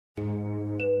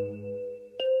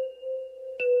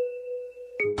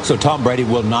So Tom Brady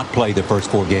will not play the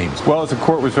first 4 games. Well, the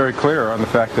court was very clear on the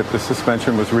fact that the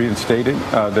suspension was reinstated,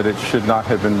 that it should not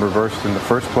have been reversed in the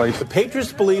first place. The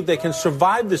Patriots believe they can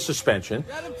survive this suspension,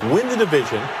 win the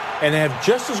division, and have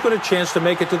just as good a chance to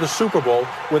make it to the Super Bowl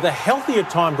with a healthier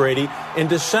Tom Brady in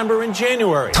December and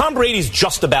January. Tom Brady's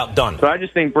just about done. So I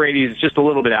just think Brady's just a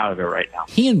little bit out of it right now.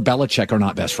 He and Belichick are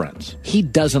not best friends. He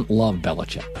doesn't love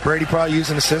Belichick. Brady probably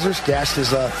using the scissors, gashed his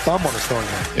thumb on his throwing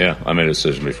hand. Yeah, I made a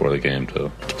decision before the game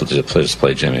to just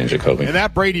play Jimmy and Jacoby. And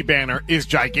that Brady banner is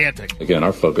gigantic. Again,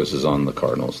 our focus is on the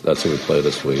Cardinals. That's who we play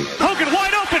this week. Hogan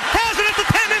wide open, has it at the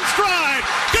 10 in stride.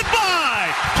 Goodbye.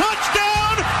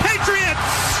 Touchdown, Patriots.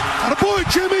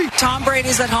 Attaboy, Jimmy. Tom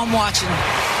Brady's at home watching.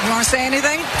 You want to say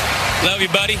anything? Love you,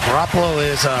 buddy. Garoppolo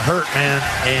is hurt, man,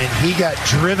 and he got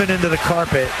driven into the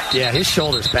carpet. Yeah, his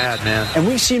shoulder's bad, man. And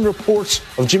we've seen reports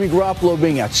of Jimmy Garoppolo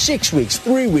being out 6 weeks,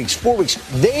 3 weeks, 4 weeks.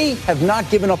 They have not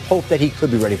given up hope that he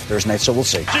could be ready for Thursday night, so we'll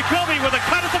see. Jacoby with a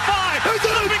cut at the 5.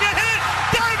 Moving ahead,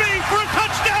 diving for a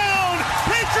touchdown.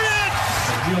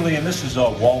 Patriots. Julian, this is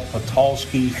Walt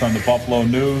Patulski from the Buffalo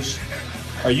News.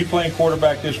 Are you playing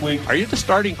quarterback this week? Are you the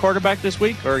starting quarterback this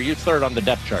week, or are you third on the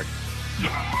depth chart?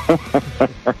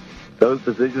 Those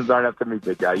decisions aren't up to me,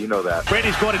 big guy. You know that.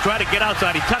 Brady's going to try to get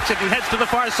outside. He tucks it and heads to the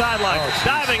far sideline.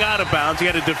 Diving out of bounds. He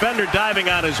had a defender diving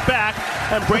on his back.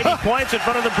 And Brady points in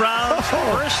front of the Browns.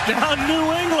 First down, New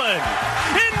England.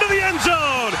 Into the end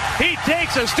zone. He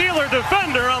takes a Steeler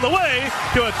defender on the way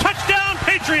to a touchdown,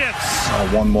 Patriots.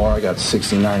 One more. I got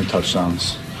 69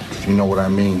 touchdowns. If you know what I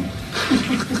mean.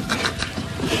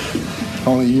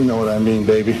 Only you know what I mean,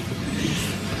 baby. Run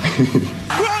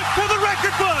for the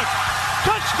record book.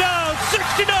 Touchdown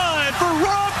 69 for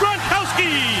Rob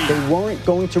Gronkowski. They weren't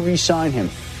going to re-sign him.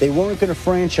 They weren't going to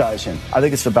franchise him. I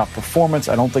think it's about performance.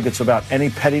 I don't think it's about any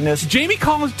pettiness. Jamie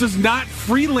Collins does not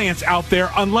freelance out there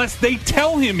unless they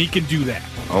tell him he can do that.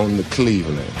 On the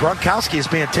Cleveland. Gronkowski is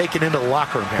being taken into the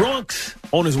locker room here. Gronk's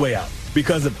on his way out.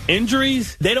 Because of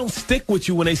injuries, they don't stick with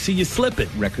you when they see you slipping.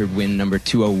 Record win number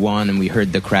 201, and we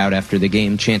heard the crowd after the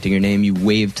game chanting your name. You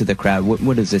waved to the crowd.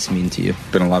 What does this mean to you?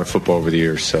 Been a lot of football over the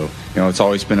years, so it's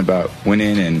always been about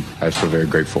winning, and I just feel very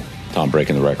grateful. Tom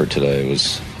breaking the record today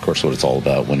was, of course, what it's all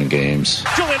about, winning games.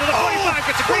 Julian to the 45,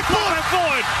 gets a great ball by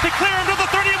Floyd. They clear him to the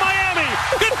 30 of Miami.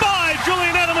 Goodbye,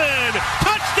 Julian Edelman.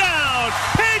 Touchdown,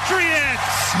 Patriots.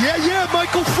 Yeah,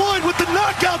 Michael Floyd with the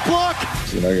knockout block.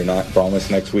 You're not promised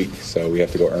next week, so we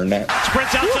have to go earn that.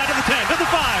 Sprints outside of the 10, to the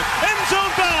 5, end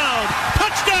zone bound.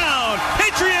 Touchdown,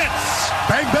 Patriots.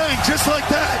 Bang, bang, just like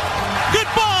that.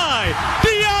 Goodbye,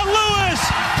 Deion Lewis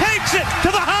takes it to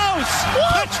the house.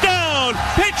 Touchdown,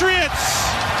 Patriots.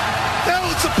 Now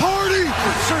it's a party.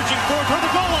 Surging forward toward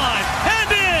the goal line, and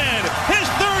in his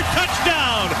third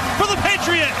touchdown for the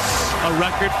Patriots. A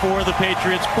record for the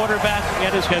Patriots quarterback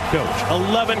and his head coach.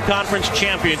 11 conference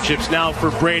championships now for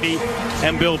Brady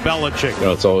and Bill Belichick.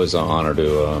 It's always an honor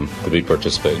to be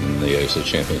participating in the AFC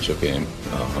Championship game.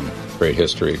 Great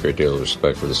history, great deal of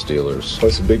respect for the Steelers.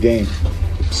 It's a big game,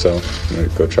 so I'm going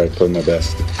to go try to play my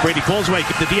best. Brady pulls away,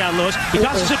 to Deion Lewis. He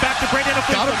tosses it back to Brady and a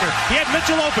flea flicker. He had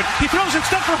Mitchell open. He throws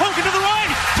instead for Hogan to the right.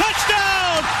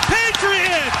 Touchdown,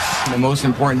 Patriots! The most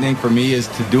important thing for me is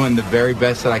to doing the very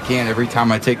best that I can every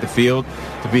time I take the field,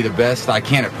 to be the best I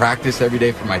can at practice every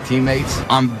day for my teammates.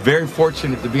 I'm very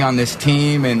fortunate to be on this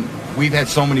team, and we've had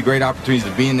so many great opportunities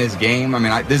to be in this game.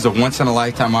 This is a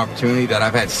once-in-a-lifetime opportunity that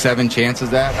I've had 7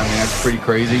 chances at. That's pretty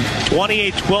crazy.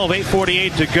 28-12,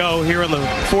 8:48 to go here in the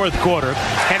fourth quarter.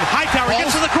 And Hightower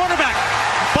gets to the quarterback.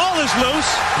 Ball is loose.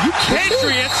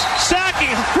 Patriots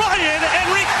sacking Ryan and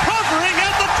recovering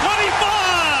at the 25.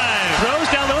 Throws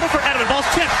down the middle for Edmund. Ball's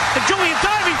tipped. And Julian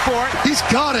diving for it. He's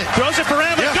got it. Throws it for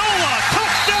Amendola.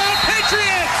 Touchdown,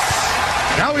 Patriots.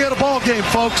 Now we had a ball game,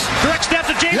 folks. Direct snap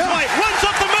to James White. Runs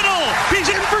up the middle. He's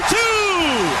in for 2.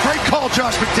 Great call,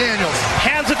 Josh McDaniels.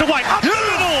 Hands it to White. Up the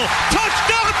middle.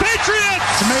 Touchdown, Patriots.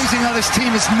 It's amazing how this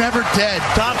team is never dead.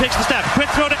 Tom takes the snap.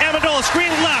 Quick throw to Amendola. Screen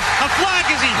left. A flag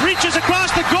as he reaches across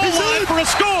the goal line for a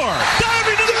score.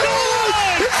 Diving to the goal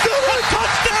line. A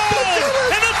touchdown.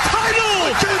 And a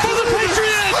title for the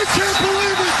Patriots. I can't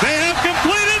believe it. They have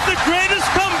completed the greatest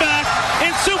comeback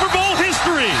in Super Bowl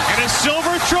history. And a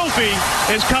silver trophy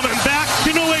is coming back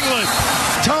to New England.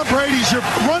 Tom Brady's your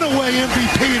runaway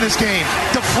MVP in this game.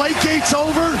 Deflategate's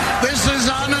over. This is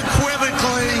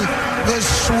unequivocally the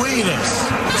sweetest.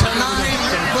 Tonight,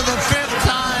 for the 5th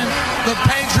time, the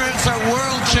Patriots are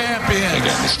world champions.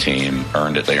 Again, this team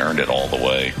earned it. They earned it all the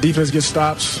way. Defense gets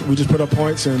stops. We just put up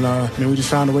points, and we just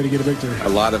found a way to get a victory. A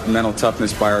lot of mental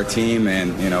toughness by our team,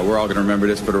 and we're all going to remember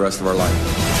this for the rest of our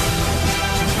life.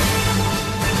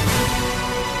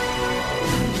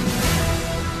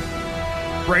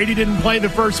 Brady didn't play the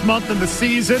first month of the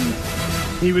season.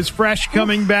 He was fresh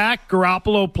coming back.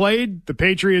 Garoppolo played. The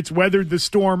Patriots weathered the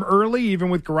storm early, even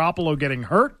with Garoppolo getting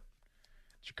hurt.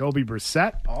 Jacoby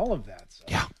Brissett, all of that stuff.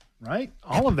 Yeah. Right?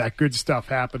 All of that good stuff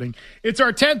happening. It's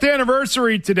our 10th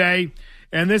anniversary today,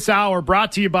 and this hour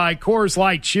brought to you by Coors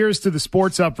Light. Cheers to the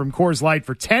Sports Hub from Coors Light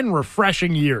for 10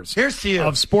 refreshing years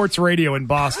of sports radio in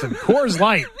Boston. Coors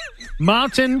Light,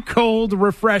 mountain cold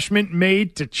refreshment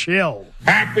made to chill.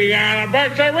 Happy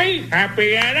anniversary!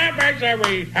 Happy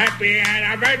anniversary! Happy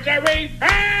anniversary!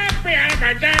 Happy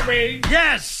anniversary!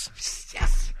 Yes!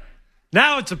 Yes!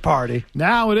 Now it's a party.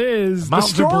 Now it is. The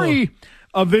story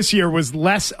of this year was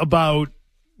less about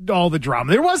all the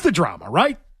drama. There was the drama,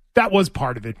 right? That was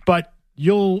part of it. But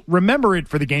you'll remember it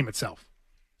for the game itself,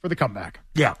 for the comeback.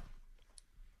 Yeah.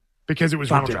 Because it was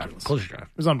Final ridiculous. Drive. Closing drive.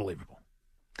 It was unbelievable.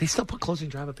 They still put closing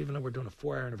drive up even though we're doing a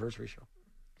 4-hour anniversary show.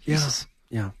 Yes.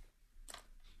 Yeah.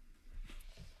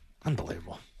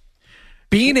 Unbelievable.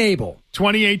 Being able.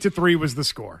 28-3 was the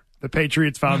score. The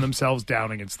Patriots found themselves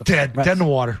down against the dead in the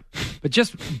water. But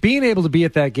just being able to be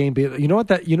at that game, you know what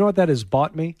that has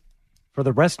bought me for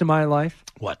the rest of my life?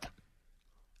 What?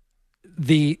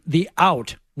 The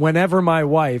out whenever my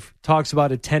wife talks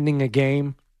about attending a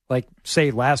game, like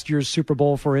say last year's Super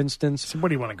Bowl, for instance. So what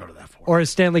do you want to go to that for? Or a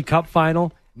Stanley Cup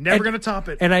final. Never going to top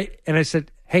it. And I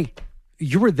said, hey,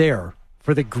 you were there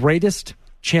for the greatest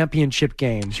championship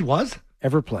game she was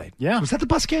ever played. Yeah. Was that the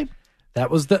bus game? That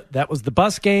was the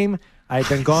bus game. I had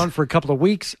been gone for a couple of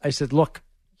weeks. I said, look,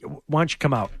 why don't you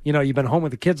come out? You know, you've been home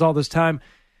with the kids all this time.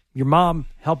 Your mom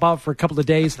help out for a couple of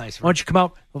days. That's nice. Why don't you come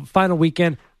out? Final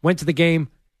weekend, went to the game.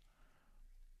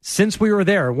 Since we were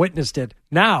there, witnessed it.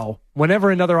 Now, whenever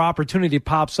another opportunity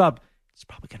pops up, it's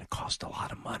probably going to cost a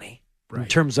lot of money in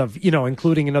terms of,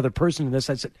 including another person in this.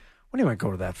 I said, what do you want to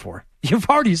go to that for?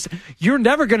 You're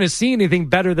never going to see anything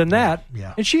better than that.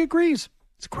 Yeah. And she agrees.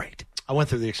 It's great. I went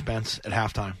through the expense at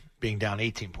halftime, being down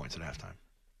 18 points at halftime.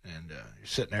 And you're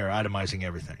sitting there itemizing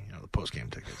everything. The post-game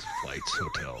tickets, flights,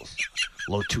 hotels,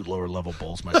 two lower-level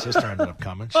bowls. My sister ended up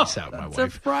coming. She sat with my wife.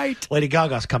 That's right. Lady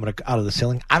Gaga's coming out of the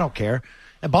ceiling. I don't care.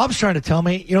 And Bob's trying to tell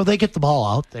me, they get the ball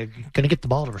out. They're going to get the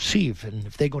ball to receive. And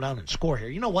if they go down and score here,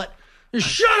 you know what?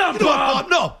 Shut up, Bob.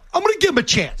 No, I'm going to give them a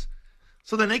chance.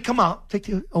 So then they come out, take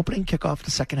the opening kickoff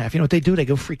the second half. You know what they do? They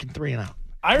go freaking 3 and out.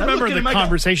 I remember the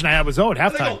conversation I had with Zoe at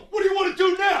halftime. Go, what do you want to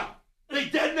do now? Are they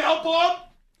dead now, Bob?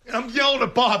 And I'm yelling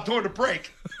at Bob during the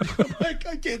break. I'm like,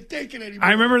 I can't take it anymore.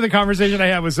 I remember the conversation I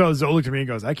had with Zoe. Zoe looked at me and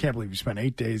goes, I can't believe you spent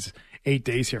 8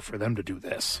 days here for them to do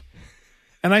this.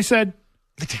 And I said,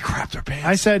 they crapped their pants.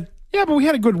 I said, yeah, but we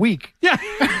had a good week. Yeah.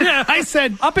 I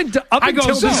said, up until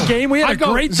this game, we had a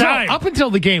great time. Up until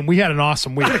the game, we had an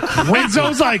awesome week. And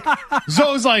Zoe's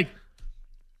like,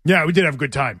 yeah, we did have a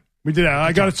good time. We did.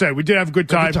 I got to say, we did have a good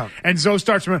time. And Zoe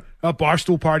starts from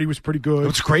Barstool Party was pretty good. It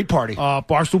was a great party.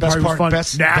 Barstool Party was fun.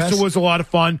 NASA was a lot of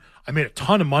fun. I made a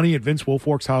ton of money at Vince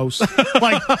Wilfork's house.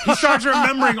 Like, he starts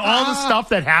remembering all the stuff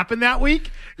that happened that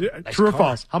week. Nice True or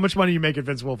false? How much money did you make at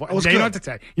Vince Wilfork? You don't have to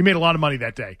say. You made a lot of money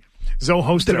that day. Zoe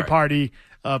hosted a party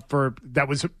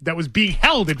that was being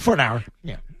held for an hour.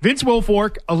 Yeah. Vince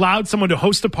Wilfork allowed someone to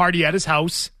host a party at his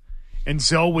house, and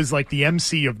Zoe was like the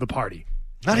MC of the party.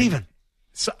 Not even.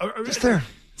 So, just there.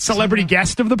 Celebrity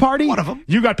guest of the party? One of them.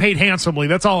 You got paid handsomely.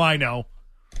 That's all I know.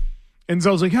 And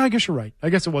Zoe's like, yeah, I guess you're right. I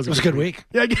guess it was a good week.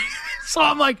 Yeah. So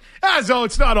I'm like, Zoe,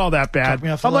 it's not all that bad.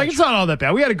 I'm like, it's not all that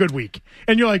bad. We had a good week.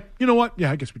 And you're like, you know what?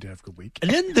 Yeah, I guess we did have a good week.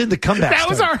 And then the comeback. That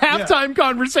was our halftime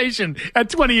conversation at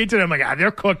 28. And I'm like,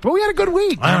 they're cooked. But we had a good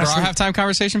week. Remember our halftime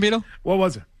conversation, Beetle? What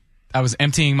was it? I was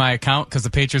emptying my account because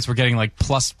the Patriots were getting like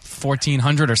plus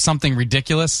 1,400 or something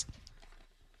ridiculous.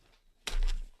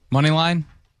 Money line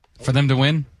for them to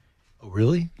win. Oh,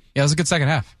 really? Yeah, it was a good second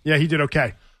half. Yeah, he did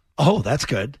okay. Oh, that's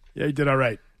good. Yeah, he did all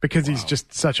right. Because he's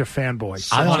just such a fanboy.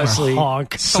 I honestly...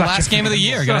 It's the last game of the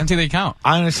year. Got to empty the account.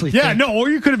 I honestly think... or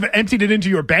you could have emptied it into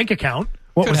your bank account,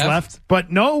 what was left.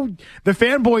 But no, the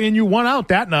fanboy in you won out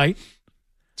that night.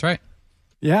 That's right.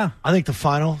 Yeah. I think the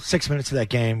final 6 minutes of that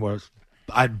game was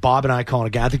Bob and I calling a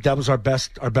game. I think that was our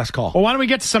best call. Well, why don't we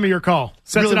get to some of your call?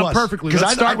 Sets it up perfectly.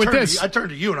 Let's start with this. I turned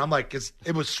to you, and I'm like,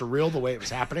 it was surreal the way it was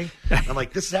happening. And I'm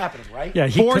like, this is happening, right? Yeah,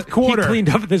 fourth quarter. He cleaned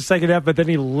up in the second half, but then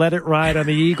he let it ride on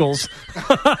the Eagles.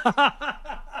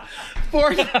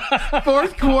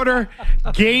 Fourth quarter,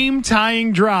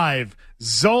 game-tying drive.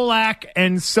 Zolak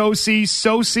and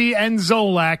Sosi and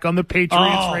Zolak on the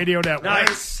Patriots radio network.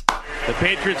 Nice. The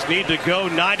Patriots need to go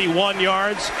 91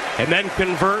 yards and then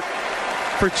convert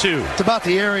for 2. It's about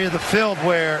the area of the field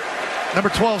where number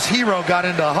 12's Hero got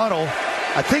into a huddle.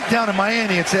 I think down in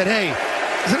Miami and said, hey,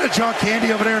 isn't it John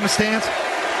Candy over there in the stands?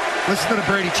 Listen to the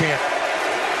Brady chant.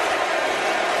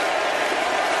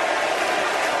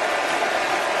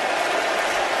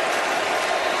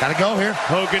 Got to go here.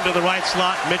 Hogan to the right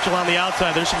slot, Mitchell on the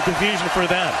outside. There's some confusion for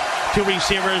them. 2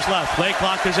 receivers left. Play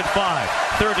clock is at 5.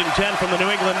 3rd and 10 from the New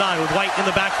England 9 with White in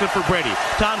the backfield for Brady.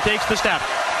 Tom takes the snap.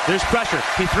 There's pressure.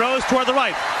 He throws toward the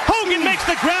right. Hogan makes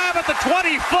the grab at the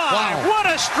 25. Wow. What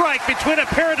a strike between a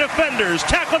pair of defenders.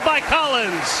 Tackled by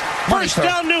Collins. First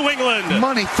down, New England.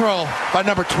 Money throw by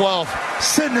number 12.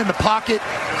 Sitting in the pocket.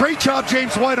 Great job,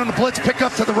 James White, on the blitz. Pick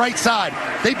up to the right side.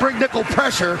 They bring nickel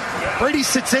pressure. Brady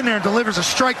sits in there and delivers a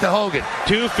strike to Hogan.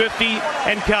 2:50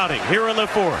 and counting here in the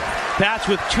 4th. Pats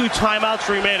with 2 timeouts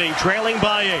remaining, trailing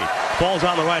by 8. Ball's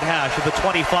on the right hash of the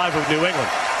 25 of New England.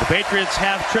 The Patriots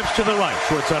have trips to the right,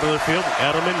 short side of the field.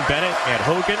 Edelman, Bennett, and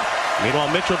Hogan. Meanwhile,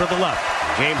 Mitchell to the left.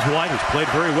 James White, who's played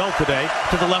very well today,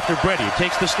 to the left of Brady. He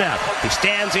takes the snap. He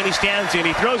stands in.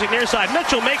 He throws it near side.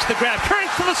 Mitchell makes the grab,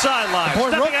 turns to the sideline,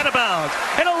 stepping out of bounds.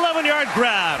 An 11-yard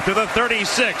grab to the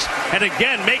 36. And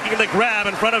again, making the grab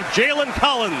in front of Jalen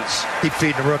Collins. Keep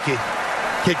feeding the rookie.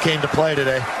 Kid came to play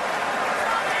today.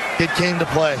 Kid came to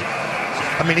play.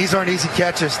 I mean, these aren't easy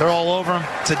catches. They're all over him.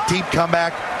 It's a deep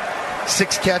comeback.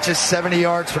 6 catches, 70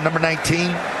 yards for number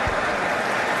 19.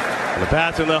 The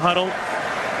Pats in the huddle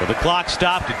with the clock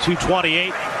stopped at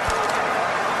 2:28.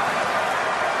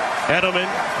 Edelman,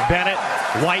 Bennett,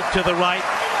 White to the right.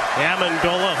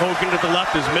 Amendola, Hogan to the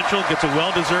left as Mitchell gets a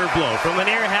well-deserved blow from the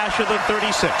near hash of the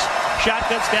 36.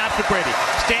 Shotgun snap to Brady.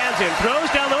 Stands in,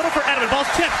 throws down the middle for Edelman. Ball's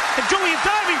tipped, and Julian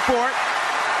diving for it.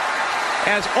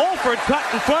 As Alford cut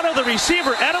in front of the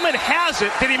receiver, Edelman has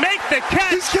it. Did he make the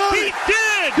catch? He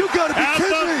did! You gotta be kidding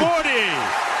me! At the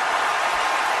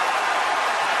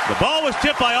 40. The ball was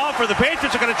tipped by Alford. The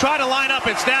Patriots are going to try to line up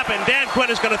and snap, and Dan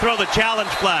Quinn is going to throw the challenge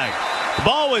flag. The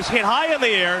ball was hit high in the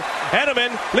air.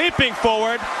 Edelman leaping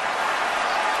forward,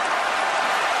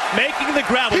 making the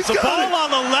grab. With the ball on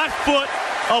the left foot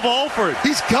of Alford.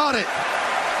 He's got it.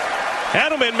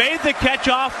 Edelman made the catch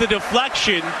off the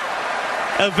deflection.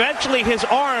 Eventually, his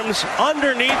arms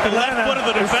underneath the left foot of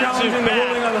the defensive back. The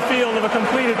ruling on the field of a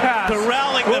completed pass.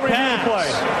 Corralling the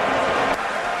pass.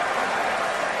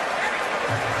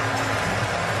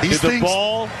 The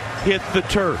ball hit the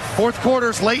turf. Fourth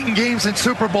quarters, late in games and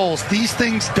Super Bowls. These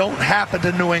things don't happen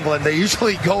to New England. They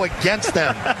usually go against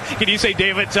them. Can you say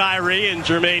David Tyree and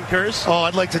Jermaine Kearse? Oh,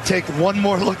 I'd like to take one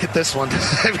more look at this one.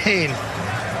 I mean,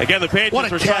 again, the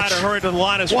Patriots were trying to hurry to the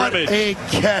line of scrimmage. What a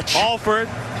catch. Alford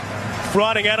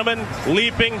fronting Edelman,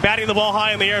 leaping, batting the ball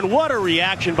high in the air, and what a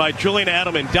reaction by Julian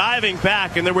Edelman, diving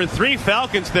back, and there were 3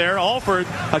 Falcons there. Alford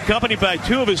accompanied by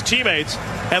 2 of his teammates,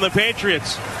 and the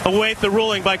Patriots await the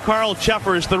ruling by Carl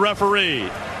Cheffers, the referee.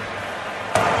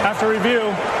 After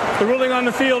review, the ruling on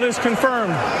the field is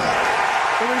confirmed.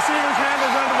 The receiver's hand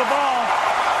is under the ball.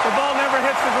 The ball never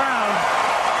hits the ground.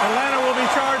 Atlanta will be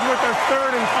charged with their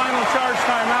 3rd and final charge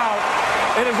timeout.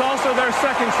 It is also their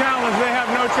 2nd challenge. They have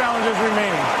no challenges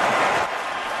remaining.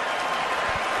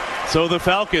 So the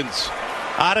Falcons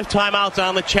out of timeouts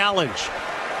on the challenge.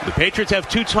 The Patriots have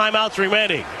 2 timeouts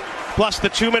remaining, plus the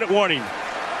 2-minute warning.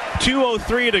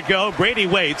 2:03 to go. Brady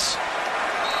waits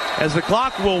as the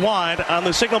clock will wind on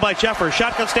the signal by Cheffers.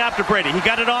 Shotgun snap to Brady. He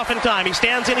got it off in time. He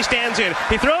stands in.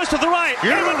 He throws to the right.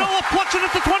 Amendola plucks it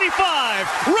at the 25.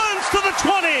 Runs to the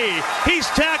 20. He's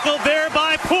tackled there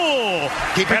by Poole.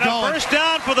 And a first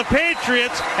down for the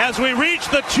Patriots as we reach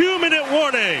the 2-minute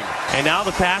warning. And now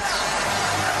the Pats,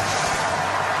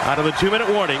 out of the 2-minute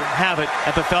warning, have it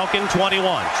at the Falcon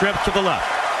 21. Trips to the left.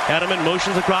 Edelman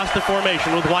motions across the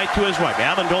formation with White to his right.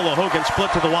 Amendola, Hogan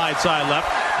split to the wide side left.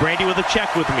 Brady with a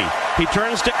check with me. He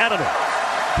turns to Edelman.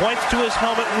 Points to his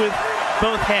helmet with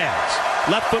both hands.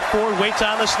 Left foot forward, waits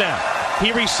on the snap.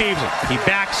 He receives it. He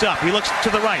backs up. He looks to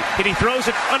the right. And he throws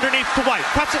it underneath to White.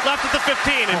 Cuts it left at the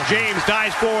 15. And James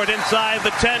dives forward inside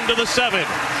the 10 to the 7.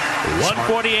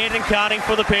 148 and counting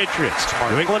for the Patriots.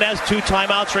 New England has 2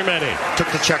 timeouts remaining.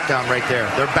 Took the check down right there.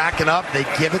 They're backing up. They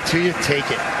give it to you. Take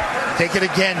it. Take it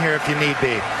again here if you need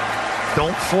be.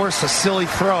 Don't force a silly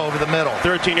throw over the middle.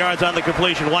 13 yards on the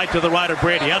completion. White to the right of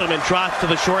Brady. Edelman trots to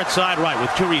the short side right with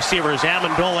 2 receivers.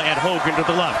 Amendola and Hogan to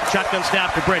the left. Shotgun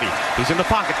snap to Brady. He's in the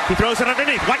pocket. He throws it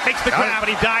underneath. White makes the grab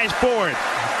and he dives forward.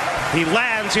 He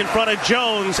lands in front of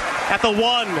Jones at the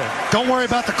 1. Don't worry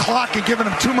about the clock and giving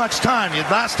him too much time.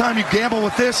 Last time you gambled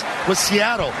with this was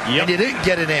Seattle, and you didn't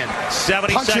get it in.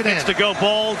 70 seconds to go.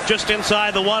 Ball just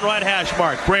inside the 1 right hash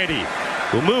mark. Brady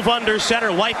will move under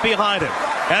center. White behind him.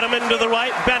 Edelman to the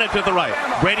right, Bennett to the right.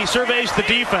 Brady surveys the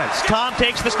defense. Tom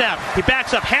takes the snap. He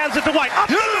backs up, hands it to White. Up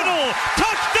the middle.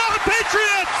 Touchdown,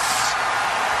 Patriots!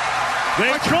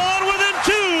 They've drawn within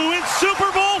 2 in Super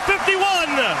Bowl 51.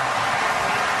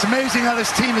 It's amazing how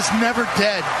this team is never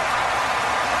dead.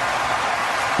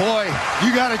 Boy,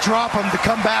 you got to drop them to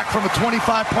come back from a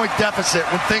 25-point deficit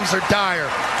when things are dire.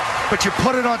 But you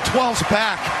put it on 12's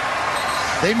back.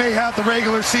 They may have the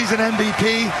regular season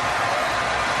MVP.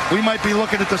 We might be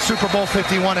looking at the Super Bowl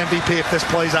 51 MVP if this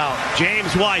plays out.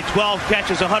 James White, 12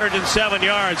 catches, 107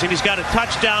 yards, and he's got a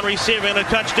touchdown receiving and a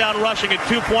touchdown rushing, a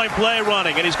 2-point play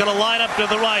running, and he's going to line up to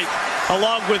the right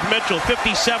along with Mitchell.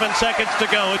 57 seconds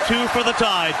to go, a 2 for the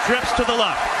Tide, trips to the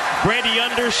left. Brady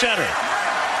under center.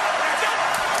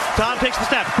 Tom takes the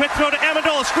snap, quick throw to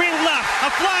Amendola, screen left,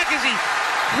 a flag as he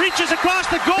reaches across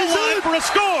the goal line for a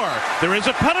score. There is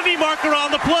a penalty marker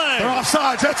on the play. They're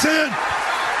offsides, that's in.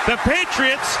 The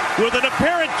Patriots with an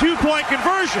apparent 2-point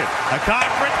conversion. A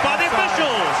conference by the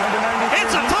officials.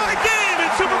 It's a tie game in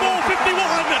Super Bowl 51.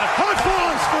 High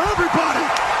fives for everybody.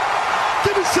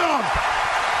 Give me some.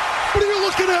 What are you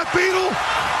looking at, Beetle?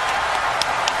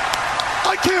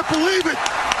 I can't believe it.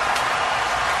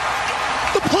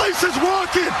 The place is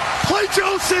rocking. Play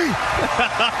Josie.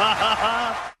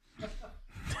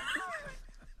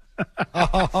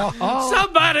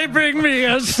 Somebody bring me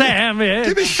a sandwich.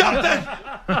 Give me something.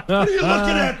 What are you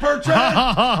looking at, Bertrand?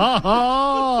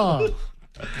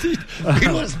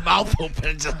 Beetle's mouth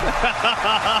opens. What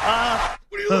are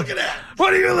you looking at?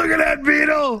 What are you looking at,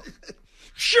 Beetle?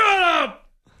 Shut up!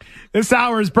 This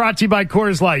hour is brought to you by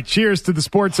Coors Light. Cheers to the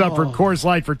Sports Up for Coors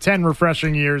Light for 10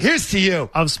 refreshing years. Here's to you.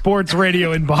 Of sports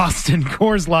radio in Boston.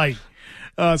 Coors Light.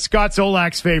 Scott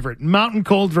Zolak's favorite. Mountain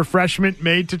cold refreshment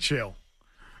made to chill.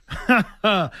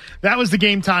 That was the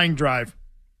game-tying drive.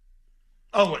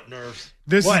 Oh, what nerves.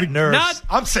 What nerves?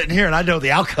 I'm sitting here and I know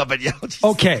the outcome, but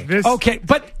Okay,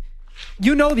 but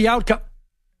you know the outcome.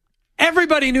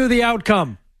 Everybody knew the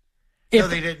outcome. No,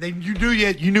 they didn't. You knew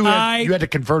you had to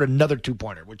convert another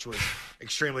 2-pointer, which was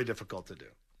extremely difficult to do.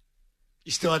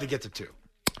 You still had to get to 2.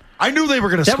 I knew they were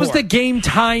going to score. That was the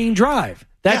game-tying drive.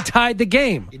 That tied the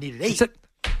game. You needed 8.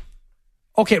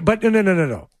 Okay, but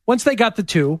no. Once they got the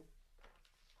 2,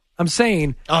 I'm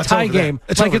saying tie game.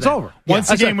 It's over. Once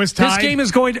the game was tied. This game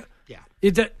is going to. Yeah.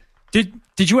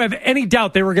 Did you have any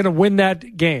doubt they were going to win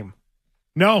that game?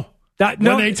 No. When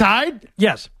they tied?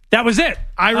 Yes. That was it.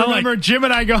 I remember Jim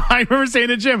and I remember saying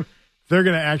to Jim, they're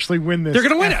going to actually win this. They're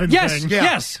going to win it. Yes. Thing.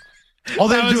 Yes. All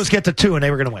they had to do was get to 2 and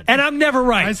they were going to win. And I'm never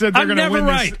right. I said they're going to win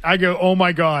this. I go, oh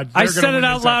my God. I said it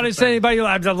out loud. I said anybody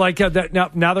like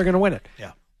now they're going to win it.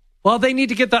 Yeah. Well, they need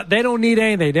to get that. They don't need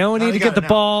anything. They don't need to get the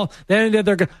ball. They're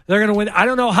going to win. I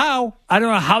don't know how. I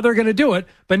don't know how they're going to do it,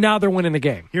 but now they're winning the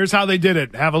game. Here's how they did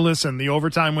it. Have a listen. The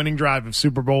overtime winning drive of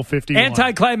Super Bowl 51.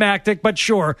 Anticlimactic, but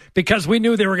sure, because we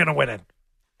knew they were going to win it.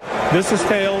 This is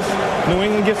tails. New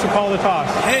England gets to call the toss.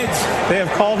 Heads. They have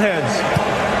called heads.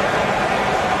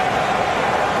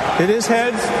 It is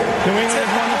heads. New England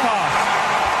has won the toss.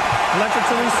 Left it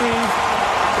to receive.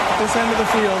 This end of the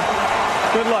field.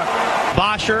 Good luck.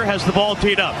 Bosher has the ball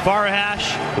teed up. Far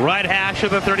hash, right hash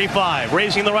of the 35.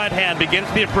 Raising the right hand,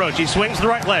 begins the approach. He swings the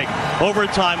right leg.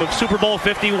 Overtime of Super Bowl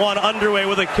 51 underway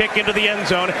with a kick into the end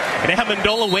zone. And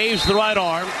Amendola waves the right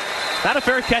arm. Not a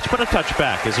fair catch, but a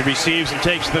touchback as he receives and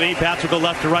takes the knee. Pats will go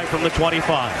left to right from the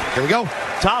 25. Here we go.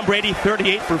 Tom Brady,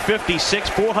 38 for 56,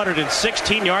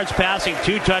 416 yards passing,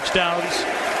 2 touchdowns,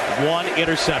 1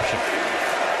 interception.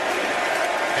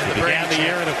 And he began the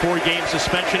year in a 4-game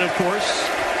suspension, of course.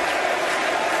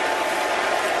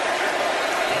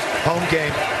 Home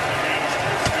game.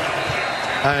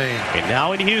 And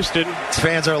now in Houston. His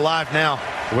fans are alive now.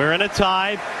 We're in a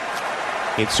tie.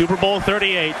 In Super Bowl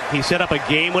 38, he set up a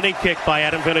game-winning kick by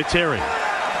Adam Vinatieri.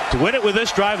 To win it with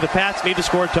this drive, the Pats need to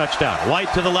score a touchdown.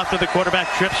 White to the left of the quarterback,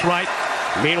 trips right.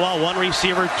 Meanwhile, one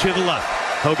receiver to the left.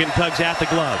 Hogan tugs at the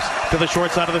gloves to the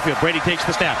short side of the field. Brady takes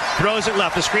the snap, throws it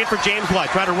left. The screen for James White.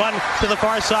 Trying to run to the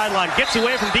far sideline. Gets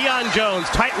away from Deion Jones.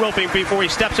 Tight roping before he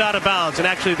steps out of bounds. And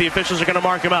actually, the officials are going to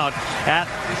mark him out at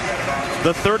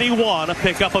the 31, a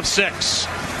pickup of 6.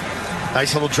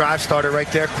 Nice little drive starter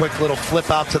right there. Quick little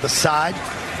flip out to the side.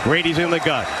 Brady's in the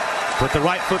gun. With the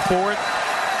right foot forward.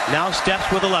 Now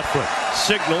steps with the left foot.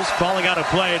 Signals, calling out a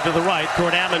play to the right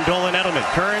toward Amendola and Edelman.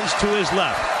 Turns to his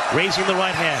left. Raising the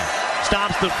right hand.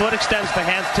 Stops the foot, extends the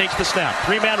hands, takes the snap.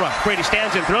 3-man rush. Brady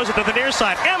stands in, throws it to the near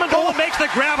side. Amendola makes the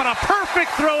grab on a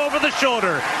perfect throw over the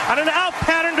shoulder. And an out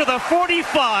pattern to the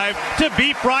 45 to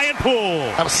beat Brian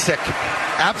Poole. That was sick.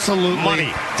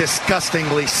 Absolutely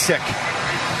disgustingly sick.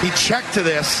 He checked to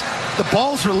this. The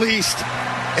ball's released,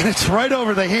 and it's right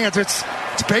over the hands. It's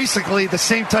basically the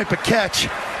same type of catch.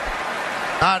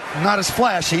 Not as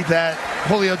flashy that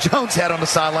Julio Jones had on the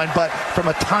sideline, but from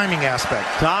a timing aspect.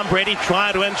 Tom Brady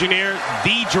trying to engineer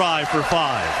the drive for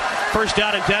 5. First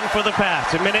down and 10 for the pass.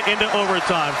 A minute into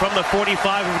overtime from the 45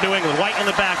 of New England. White in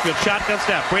the backfield. Shotgun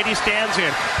snap. Brady stands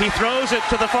in. He throws it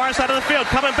to the far side of the field.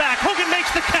 Coming back. Hogan makes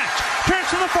the catch.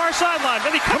 Turns to the far sideline.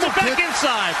 Then he cuts it back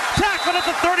inside. Tackled at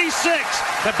the 36.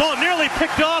 That ball nearly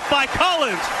picked off by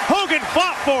Collins. Hogan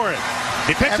fought for it.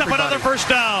 He picks up another first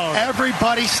down.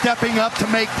 Everybody stepping up to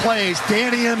make plays.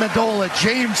 Danny Amendola,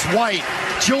 James White,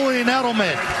 Julian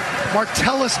Edelman,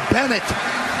 Martellus Bennett.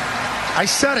 I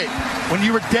said it. When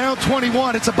you were down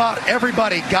 21, it's about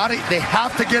everybody. Got it. They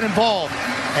have to get involved.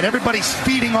 And everybody's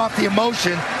feeding off the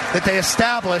emotion that they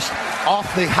established off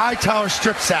the Hightower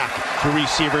strip sack. Two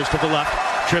receivers to the left.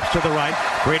 Trips to the right.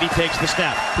 Brady takes the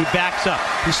snap. He backs up.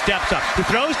 He steps up. He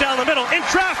throws down the middle in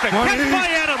traffic. Catch by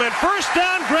Edelman. First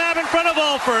down grab in front of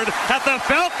Alford at the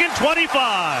Falcon 25.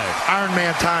 Iron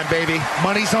Man time, baby.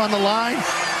 Money's on the line.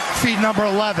 Feed number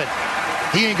 11.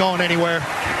 He ain't going anywhere.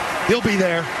 He'll be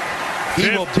there. He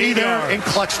will be there in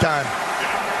clutch time.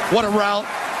 What a route.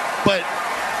 But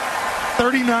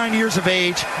 39 years of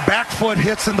age, back foot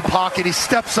hits in the pocket. He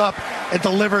steps up and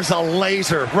delivers a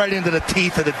laser right into the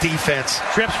teeth of the defense.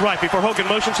 Trips right before Hogan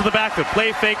motions to the backfield.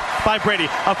 Play fake by Brady.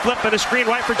 A flip and a screen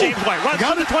right for James White. Runs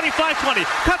to the 25-20.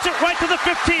 Cuts it right to the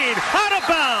 15. Out of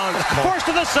bounds. Forced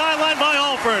to the sideline by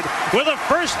Alford with a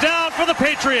first down for the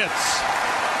Patriots.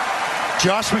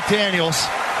 Josh McDaniels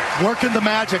working the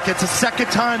magic. It's the second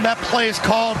time that play is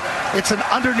called. It's an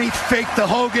underneath fake to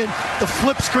Hogan, the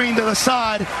flip screen to the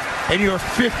side, and you're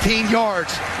 15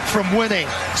 yards from winning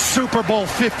Super Bowl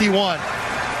 51.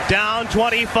 Down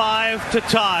 25 to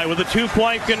tie with a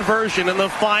 2-point conversion in the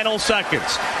final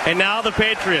seconds. And now the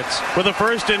Patriots with a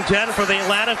 1st and 10 for the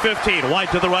Atlanta 15.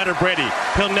 White to the right of Brady.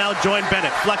 He'll now join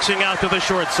Bennett, flexing out to the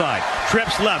short side.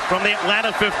 Trips left from the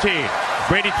Atlanta 15.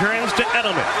 Brady turns to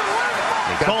Edelman.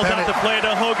 He calls out the play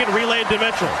to Hogan, relayed to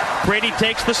Mitchell. Brady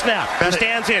takes the snap. He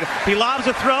stands in. He lobs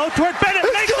a throw toward Bennett.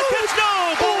 Makes the catch.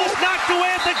 No! Ball is knocked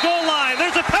away at the goal line.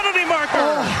 There's a penalty marker.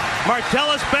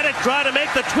 Martellus Bennett trying to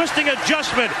make the twisting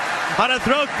adjustment on a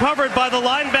throw covered by the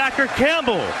linebacker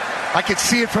Campbell. I could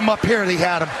see it from up here. He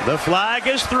had him. The flag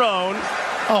is thrown.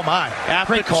 Oh, my.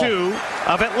 After 2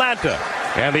 of Atlanta.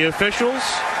 And the officials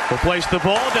will place the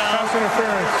ball down. Pass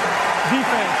interference.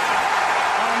 Defense.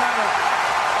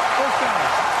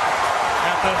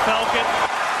 The Falcon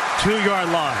 2-yard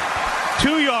line.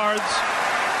 2 yards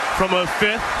from a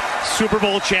 5th Super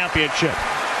Bowl championship.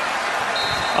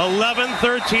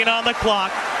 11-13 on the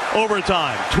clock.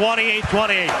 Overtime.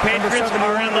 28-28. Patriots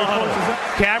are in the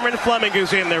huddle. Cameron Fleming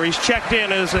is in there. He's checked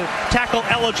in as a tackle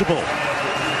eligible.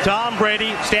 Tom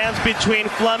Brady stands between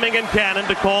Fleming and Cannon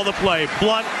to call the play.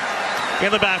 Blunt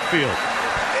in the backfield.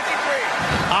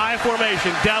 I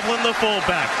formation. Devlin the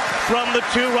fullback. From the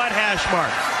 2 right hash mark.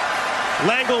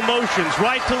 Langle motions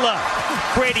right to left.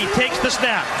 Brady takes the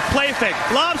snap. Play fake.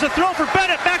 Lobs a throw for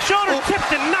Bennett. Back shoulder.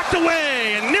 Tipped and knocked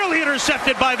away. And nearly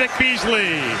intercepted by Vic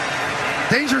Beasley.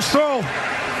 Dangerous throw.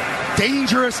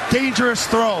 Dangerous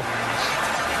throw.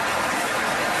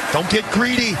 Don't get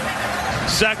greedy.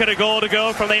 2nd and goal to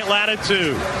go from the Atlanta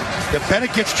 2. If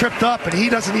Bennett gets tripped up and he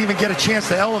doesn't even get a chance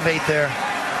to elevate there.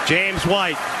 James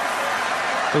White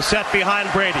will set behind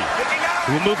Brady.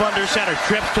 He will move under center.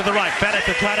 Trips to the right. Bennett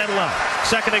to tight end left.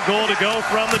 2nd and goal to go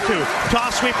from the 2.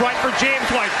 Toss sweep right for James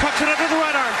White. Tucks it under the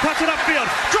right arm. Cuts it upfield.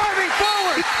 Driving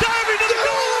forward. Diving to the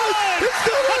goal line.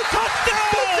 A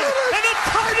touchdown. And a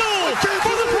title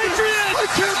for the Patriots. I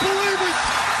can't believe it.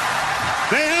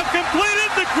 They have completed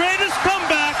the greatest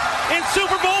comeback in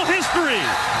Super Bowl history.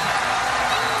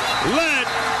 Led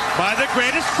by the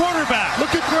greatest quarterback.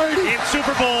 Look at Brady. In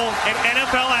Super Bowl and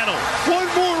NFL annals. One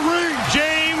more ring.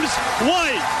 James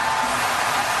White.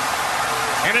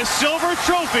 And a silver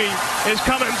trophy is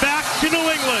coming back to New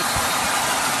England.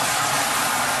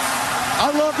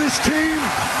 I love this team.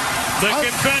 The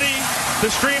confetti, the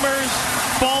streamers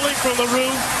falling from the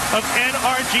roof of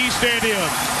NRG Stadium.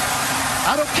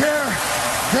 I don't care.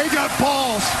 They got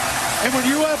balls. And when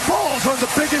you have balls on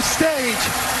the biggest stage,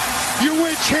 you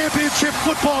win championship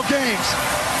football games.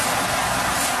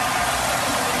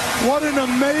 What an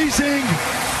amazing,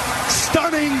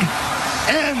 stunning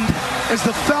end as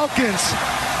the Falcons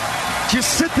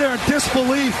just sit there in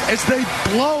disbelief as they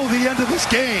blow the end of this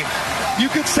game. You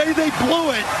could say they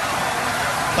blew it,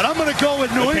 but I'm going to go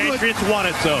with New England. Patriots won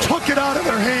it, so. Took it out of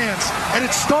their hands, and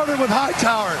it started with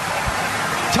Hightower.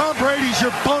 Tom Brady's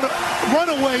your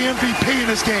runaway MVP in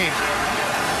this game.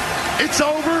 It's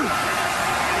over.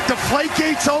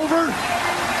 Deflategate's over,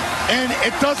 and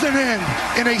it doesn't end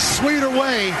in a sweeter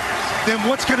way than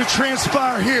what's going to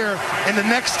transpire here in the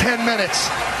next 10 minutes.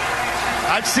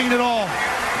 I've seen it all.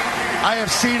 I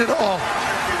have seen it all.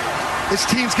 This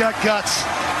team's got guts.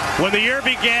 When the year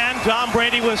began, Tom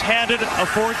Brady was handed a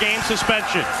 4-game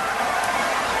suspension.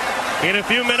 In a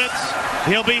few minutes,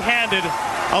 he'll be handed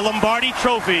a Lombardi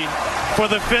trophy for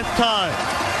the 5th time.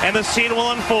 And the scene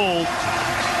will unfold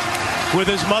with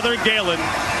his mother, Galen,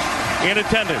 in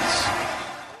attendance.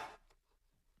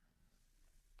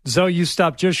 So you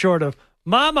stopped just short of,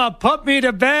 Mama, put me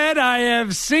to bed. I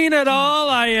have seen it all.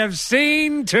 I have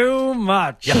seen too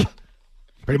much. Yeah,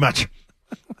 pretty much.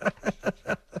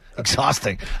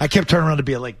 Exhausting. I kept turning around to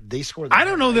be like, they scored. I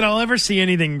don't know that I'll ever see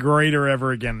anything greater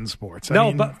ever again in sports. I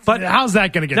No, mean, but how's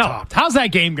that going to get topped? How's that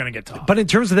game going to get topped? But in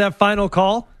terms of that final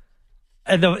call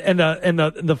and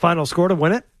the final score to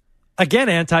win it, again,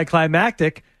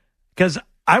 anticlimactic, because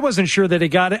I wasn't sure that he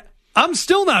got it. I'm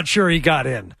still not sure he got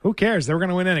in. Who cares? They were going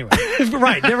to win anyway.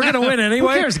 Right. They were going to win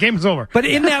anyway. Who cares? The game was over. But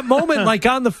in that moment, like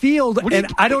on the field, and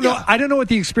I don't know what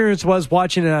the experience was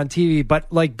watching it on TV,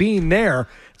 but like being there,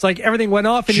 it's like everything went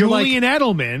off and Julian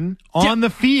Edelman on the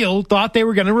field thought they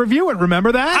were going to review it.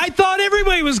 Remember that? I thought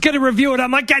everybody was going to review it.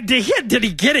 I'm like, God, did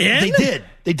he get in? They did.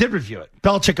 They did review it.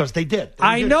 Belichick goes, they did.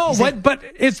 I know, but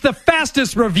it's the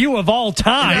fastest review of all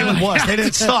time. It was. They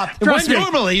didn't stop.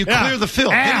 Normally, you clear the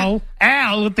field. Al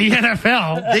at the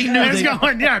NFL. They knew they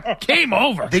going, game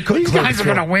over. They couldn't. These guys are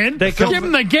going to win. Give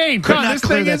them the game. Come on, this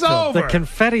thing is over. The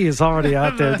confetti is already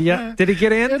out there. Yeah. Did he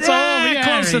get in? It's over. Yeah,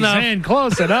 close enough. In,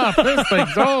 close enough. This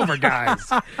thing's over,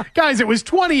 guys. Guys, it was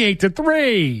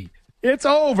 28-3. It's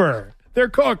over. They're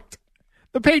cooked.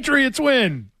 The Patriots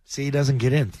win. See, he doesn't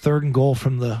get in. 3rd and goal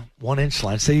from the 1-inch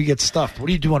line. Say you get stuffed. What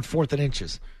do you do on 4th and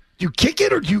inches? Do you kick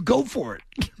it or do you go for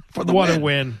it? What a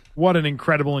win. What an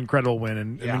incredible win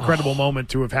and an incredible moment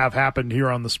to have happened here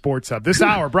on the Sports Hub. This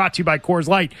hour brought to you by Coors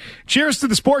Light. Cheers to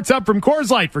the Sports Hub from Coors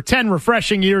Light for 10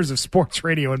 refreshing years of sports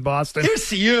radio in Boston. Here's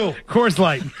to you. Coors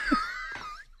Light.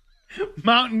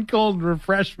 Mountain cold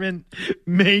refreshment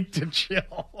made to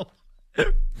chill.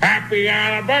 Happy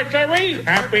anniversary!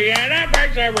 Happy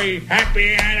anniversary!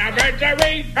 Happy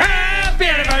anniversary! Happy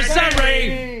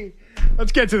anniversary!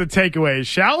 Let's get to the takeaways,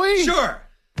 shall we? Sure.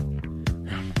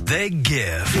 They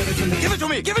give. Give it to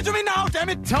me! Give it to me now, damn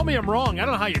it! Tell me I'm wrong. I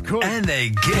don't know how you could. And they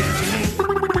give.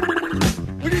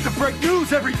 We need to break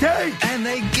news every day! And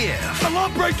they give. I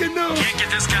love breaking news! Can't get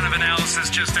this kind of analysis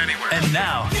just anywhere. And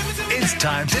now, it's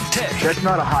time to take. That's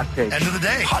not a hot take. End of the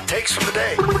day. Hot takes from the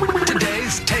day.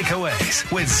 Today's takeaways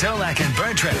with Zolak and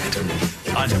Bertrand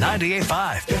on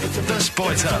 98.5, The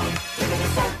Sports Hub.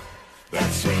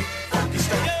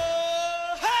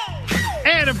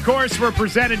 And, of course, we're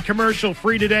presented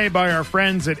commercial-free today by our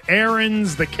friends at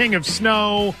Aaron's, the king of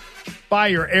snow. Buy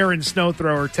your Aaron's snow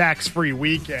thrower tax-free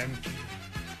weekend.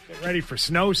 Get ready for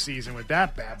snow season with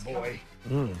that bad boy.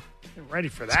 Get ready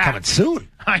for that. It's coming soon.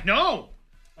 I know,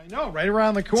 right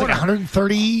around the corner. It's like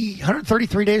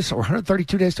 133 days or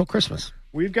 132 days till Christmas.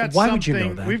 We've got Why would you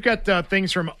know that? We've got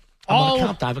things from I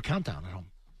have a countdown at home.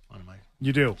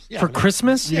 You do? For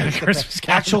Christmas? Yeah, Christmas.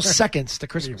 Actual seconds to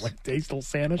Christmas. What, days till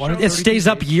Santa show? It stays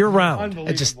up year-round.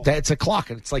 It's a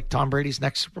clock, and it's like Tom Brady's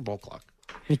next Super Bowl clock.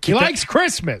 He likes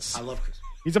Christmas. I love Christmas.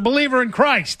 He's a believer in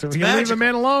Christ. It's you leave a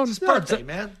man alone? It's his birthday,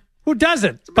 man. Who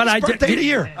doesn't? But I birthday of the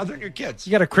year, other than your kids.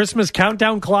 You got a Christmas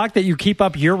countdown clock that you keep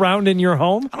up year-round in your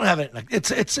home? I don't have it.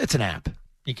 It's an app.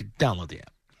 You can download the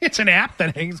app. It's an app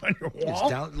that hangs on your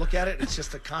wall. Look at it. It's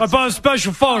just a I concept. bought a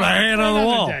special phone I hang on the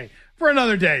wall. For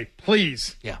another day,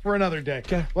 please. Yeah. For another day.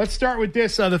 Okay. Let's start with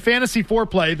this. The Fantasy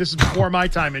Foreplay. This is before my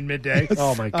time in midday.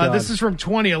 Oh, my God. This is from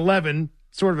 2011.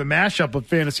 Sort of a mashup of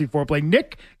Fantasy Foreplay.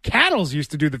 Nick Cattles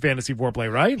used to do the Fantasy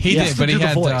Foreplay, right? He did, but he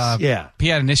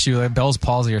had an issue, like Bell's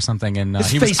palsy or something, and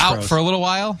he was out for a little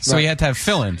while, so he had to have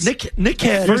fill-ins. Nick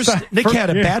had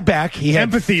a bad back. He had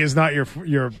empathy is not your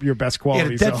best quality.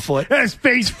 He had a dead foot. His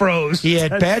face froze. He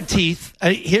had bad teeth.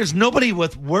 Here's nobody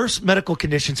with worse medical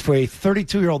conditions for a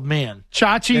 32-year-old man.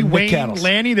 Chachi, Wayne,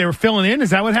 Lanny, they were filling in. Is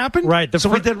that what happened? Right. So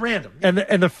we did random.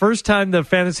 And the first time the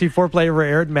Fantasy Foreplay ever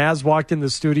aired, Maz walked in the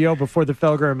studio before the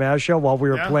Felger and Maz show while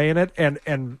we were playing it, and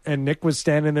Nick was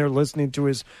standing there listening to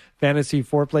his Fantasy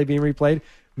Foreplay being replayed.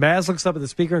 Maz looks up at the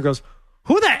speaker and goes,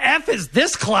 "Who the F is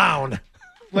this clown?"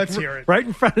 Let's hear it. Right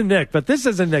in front of Nick. But this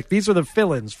isn't Nick. These are the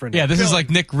fill-ins for Nick. Yeah, this is like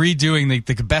Nick redoing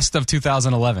the best of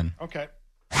 2011. Okay.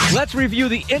 Let's review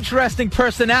the interesting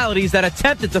personalities that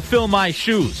attempted to fill my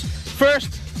shoes.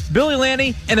 First, Billy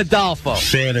Lanny and Adolfo.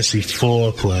 Fantasy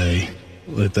Foreplay.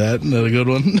 Like that, another good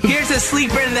one. Here's a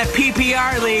sleeper in the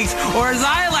PPR leagues, or as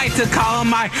I like to call them,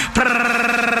 my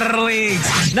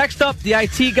leagues. Next up, the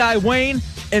IT guy Wayne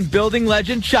and building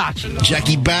legend Chachi.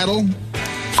 Jackie Battle?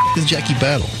 Is Jackie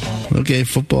Battle? Okay,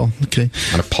 football. Okay.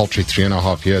 On a paltry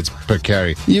 3.5 yards per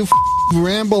carry. You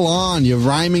ramble on. You're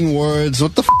rhyming words.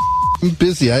 What the I'm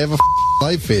busy. I have a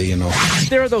life here, you know.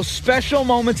 There are those special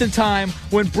moments in time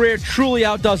when Brer truly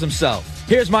outdoes himself.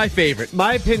 Here's my favorite.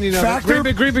 My opinion of Factor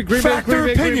it. Green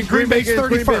Bay's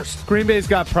 31st. Green Bay's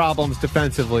got problems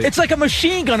defensively. It's like a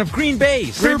machine gun of Green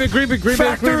Bay's. Green Bay's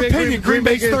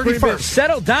 31st.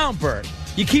 Settle down, Bert.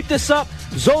 You keep this up,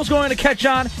 Zoe's going to catch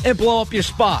on and blow up your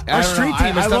spot. Our street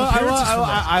team has done appearances for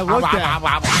that. I looked at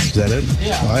it. Is that it?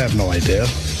 Yeah. Well, I have no idea. You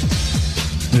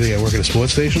think I work at a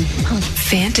sports station?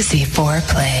 Fantasy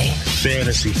foreplay.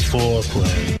 Fantasy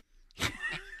foreplay.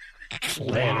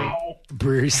 Lanny.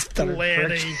 Bruce.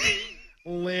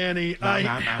 Lanny.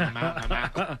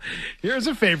 Here's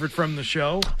a favorite from the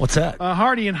show. What's that?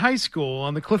 Hardy in high school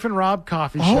on the Cliff and Rob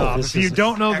coffee shop. If you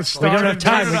don't know the story, we don't have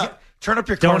time. Turn up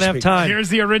your car Don't have speakers. time. Here's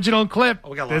the original clip.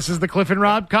 This is the Cliff and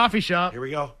Rob coffee shop. Here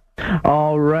we go.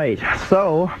 All right.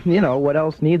 So, what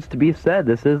else needs to be said?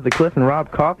 This is the Cliff and Rob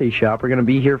coffee shop. We're going to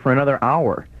be here for another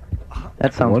hour.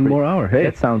 That sounds One more hour. Hey.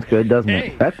 That sounds good, doesn't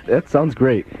it? That sounds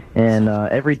great. And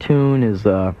every tune is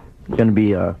going to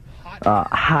be a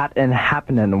hot and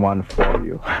happening one for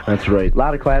you. That's right. A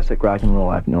lot of classic rock and roll,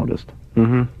 I've noticed.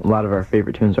 Mm-hmm. A lot of our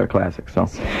favorite tunes are classics. So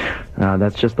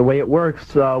that's just the way it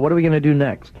works. What are we going to do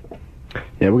next?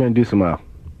 Yeah, we're going to do some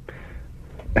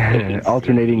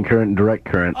alternating current, direct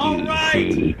current. All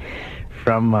right.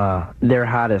 From their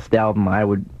hottest album, I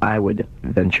would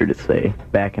venture to say,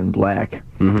 Back in Black.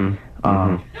 Mm-hmm.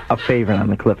 A favorite on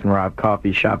the Cliff and Rob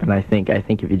coffee shop, and I think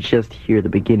if you just hear the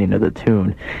beginning of the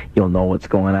tune, you'll know what's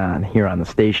going on here on the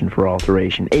station for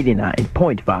Alteration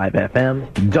 89.5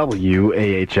 FM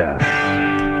WAHS.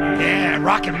 Yeah,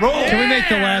 rock and roll. Can we make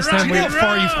the last time? Do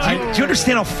you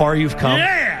understand how far you've come?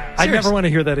 Yeah. I never want to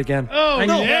hear that again. Oh,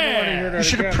 No, yeah. you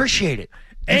should appreciate it.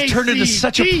 You've turned into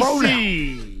such a pro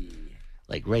now.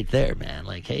 Like right there, man.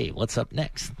 Like, hey, what's up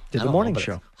next? Did the morning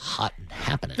show. Hot and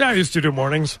happening. Yeah, I used to do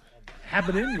mornings.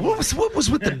 Happening. What was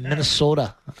with the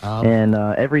Minnesota? And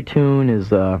every tune is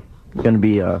going to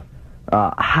be a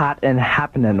hot and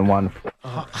happening one.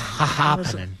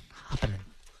 Happening.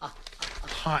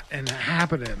 Hot and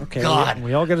happening. Okay, God.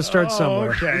 we all got to start somewhere.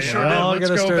 Okay, we all got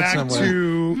to let's go start back somewhere.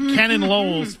 to Ken and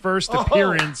Lowell's first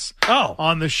appearance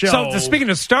on the show. So, speaking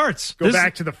of starts, go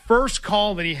back to the first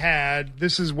call that he had.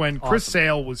 This is when Chris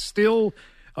Sale was still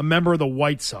a member of the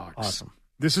White Sox. Awesome.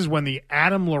 This is when the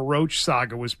Adam LaRoche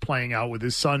saga was playing out with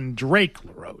his son Drake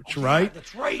LaRoche, right? Yeah,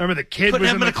 that's right. Remember the kid Couldn't was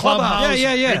have in him the in a clubhouse. clubhouse.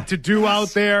 Yeah. Big to-do out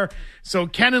there. So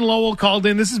Ken and Lowell called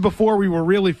in. This is before we were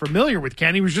really familiar with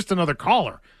Ken. He was just another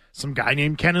caller. Some guy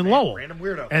named Ken and Lowell. Random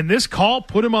weirdo. And this call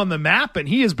put him on the map, and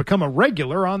he has become a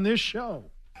regular on this show.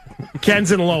 Ken's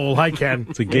in Lowell. Hi, Ken.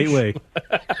 It's a gateway.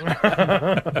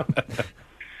 How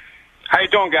you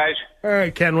doing, guys? All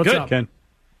right, Ken. What's up? Ken.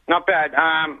 Not bad.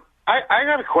 I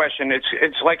got a question.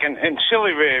 It's like an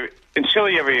ancillary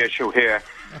issue here.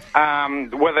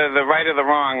 Whether the right or the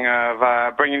wrong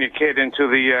of bringing your kid into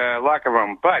the locker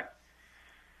room. But,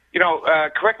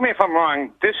 correct me if I'm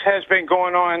wrong, this has been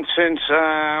going on since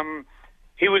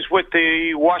he was with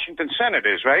the Washington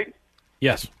Senators, right?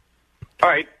 Yes. All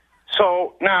right.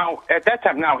 So now, at that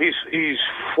time, now he's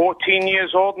 14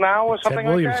 years old now or something Ted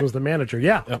Williams like that? was the manager,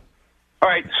 yeah. Yep. All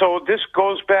right, so this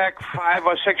goes back 5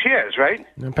 or 6 years, right?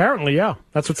 Apparently, yeah.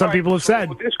 That's what some people have said.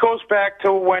 So this goes back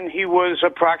to when he was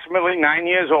approximately 9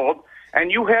 years old,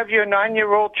 and you have your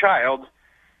 9-year-old child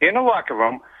in a locker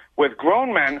room with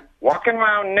grown men walking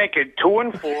around naked to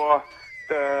and for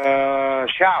the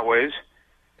showers,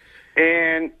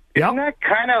 and isn't that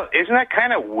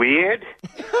kind of weird?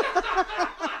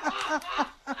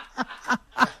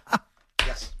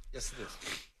 Yes, it is.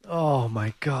 Oh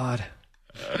my God.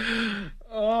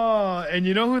 Oh, and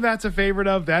you know who that's a favorite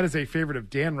of? That is a favorite of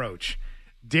Dan Roach.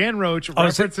 Dan Roach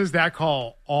references that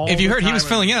call all the time. If you heard, he was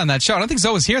filling in on that show. I don't think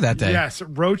Zoe was here that day. Yes,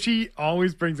 Roachy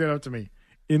always brings it up to me.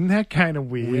 Isn't that kind of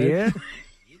weird?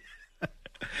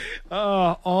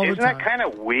 All the time. Isn't that kind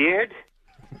of weird?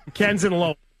 Ken's in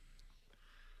low.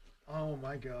 Oh,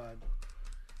 my God.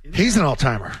 He's an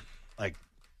all-timer.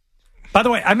 By the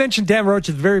way, I mentioned Dan Roach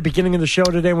at the very beginning of the show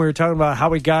today when we were talking about how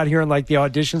we got here and like the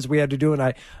auditions we had to do,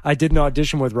 and I did an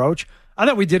audition with Roach. I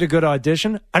thought we did a good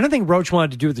audition. I don't think Roach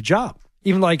wanted to do the job,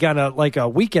 even like on a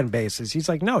weekend basis. He's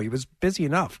like, no, he was busy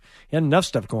enough. He had enough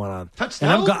stuff going on.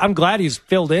 Touchdown? And I'm glad he's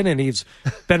filled in and he's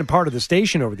been a part of the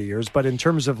station over the years. But in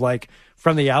terms of like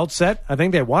from the outset, I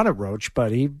think they wanted Roach,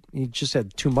 but he just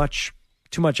had too much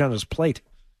on his plate.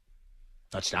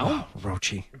 Touchdown? Oh,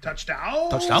 Roachy. Touchdown?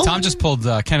 Tom just pulled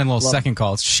Ken and Lowell's second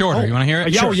call. It's shorter. You want to hear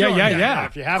it? Yeah, Sure. yeah.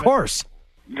 If you have of course.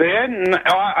 Their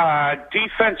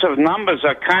defensive numbers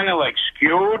are kind of like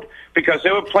skewed because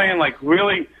they were playing like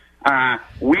really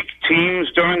weak teams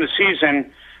during the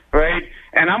season, right?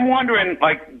 And I'm wondering,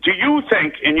 like, do you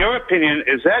think, in your opinion,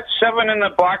 is that 7 in the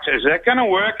box, is that going to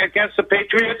work against the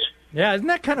Patriots? Yeah, isn't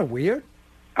that kind of weird?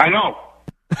 I know.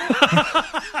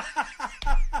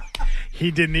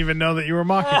 He didn't even know that you were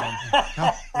mocking him.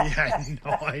 He had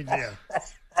no idea.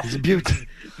 He's a beaut.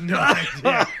 No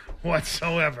idea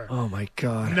whatsoever. Oh, my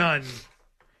God. None.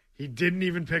 He didn't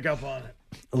even pick up on it.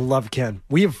 Love Ken.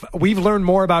 We've learned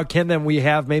more about Ken than we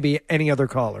have maybe any other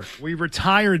caller. We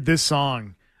retired this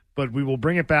song, but we will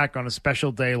bring it back on a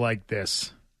special day like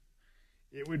this.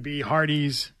 It would be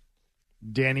Hardy's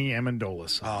Danny Amendola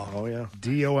song. Oh yeah.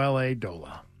 D-O-L-A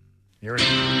Dola. Here it is.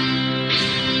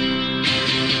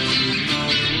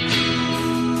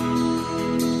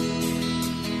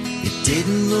 It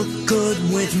didn't look good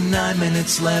with 9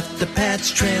 minutes left. The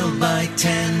Pats trailed by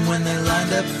 10 when they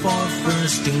lined up for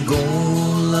first and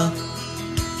goal.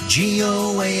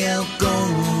 G-O-A-L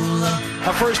goal.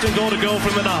 A first and goal to go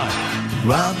from the 9.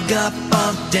 Rob got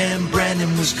bumped and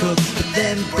Brandon was cooked, but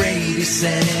then Brady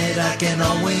said, I can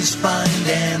always find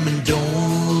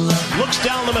Amendola. Looks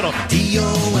down the middle.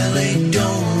 D-O-L-A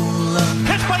Dola.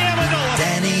 Catch by Amendola.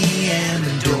 Danny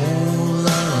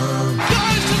Amendola.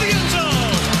 Dives to the end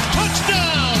zone.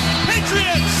 Touchdown.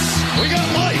 Patriots. We got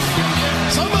life.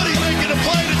 Somebody's making a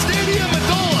play. It's Danny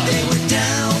Amendola. They were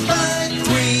down by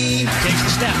 3. Takes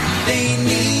the snap. They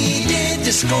needed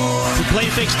to score. The play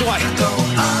fakes Dwight. Go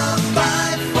up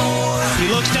by 4. He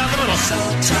looks down the middle. So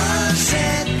Tom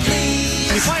said, please.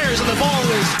 And he fires and the ball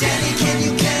is. Danny, can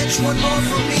you catch one more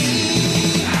for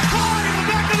me? Caught in the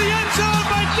back of the end zone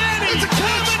by Danny. It's a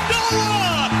catch.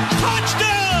 Amendola.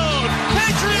 Touchdown.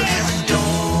 Patriots.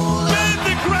 Amendola. Made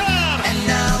the grab. And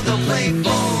now they'll play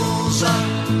balls up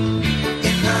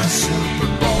in the Super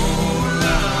Bowl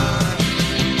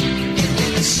in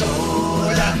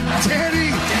Minnesota.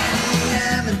 Danny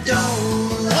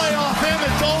Amendola. Playoff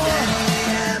Amendola.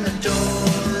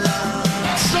 Amendola.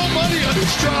 Somebody on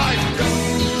his drive.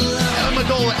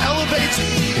 Amendola elevates.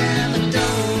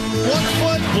 1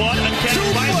 foot. One and 2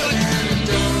 foot.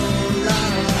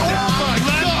 Oh my God.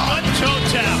 Left foot toe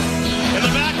tap in the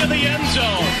back of the end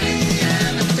zone.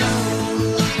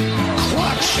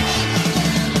 Clutch.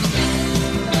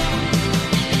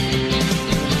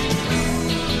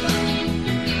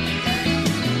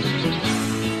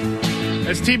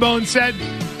 As T-Bone said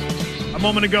a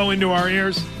moment ago into our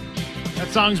ears, that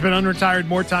song's been unretired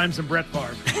more times than Brett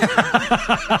Favre.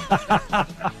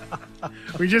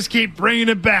 We just keep bringing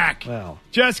it back. Well.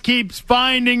 Just keeps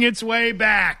finding its way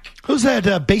back. Who's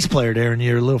that bass player there in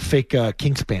your little fake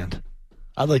Kinks band?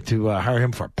 I'd like to hire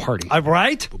him for a party.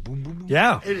 Right?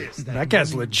 Yeah. It is. That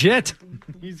guy's legit.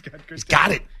 He's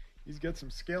got it. He's got some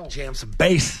skill. Jam some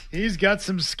bass. He's got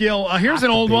some skill. Here's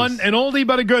an old one, an oldie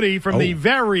but a goodie from the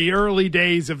very early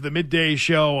days of the midday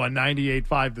show on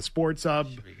 98.5 The Sports Hub.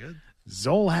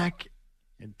 Zolak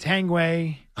and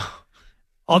Tangway.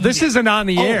 Oh, this isn't on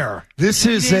the air. This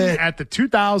is at the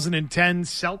 2010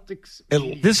 Celtics.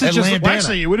 This is just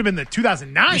actually, it would have been the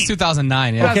 2009. It's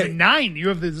 2009. Yeah. 2009. You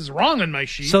have this is wrong on my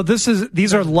sheet. So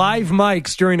these are live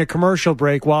mics during a commercial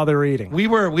break while they're eating. We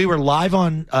were live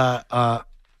on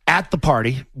at the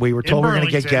party. We were told we were going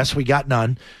to get guests. We got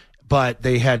none, but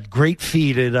they had great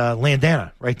feed at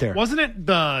Landana right there. Wasn't it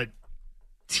the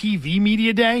TV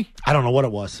Media Day? I don't know what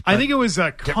it was. I think it was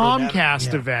a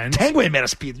Comcast event. Tangway made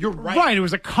us speed. You're right. Right. It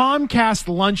was a Comcast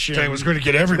luncheon. They was going to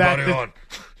get everybody on.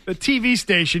 The TV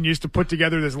station used to put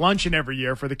together this luncheon every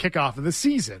year for the kickoff of the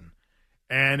season.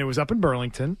 And it was up in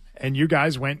Burlington. And you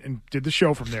guys went and did the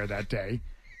show from there that day.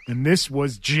 And this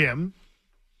was Jim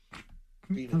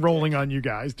rolling on you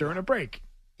guys during a break,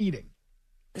 eating.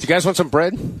 Do you guys want some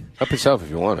bread? Help yourself if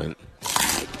you want it.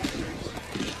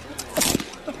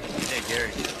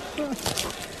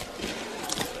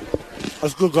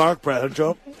 That's good garlic bread, huh,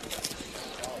 Joe?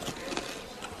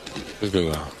 It's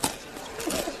good.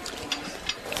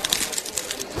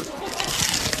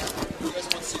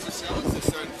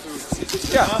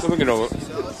 Yeah, let me get over.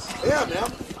 Yeah,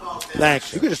 man.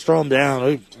 Thanks. You could just throw them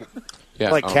down. Yeah,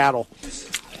 like cattle.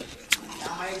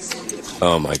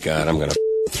 Oh, my God. I'm going to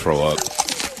throw up.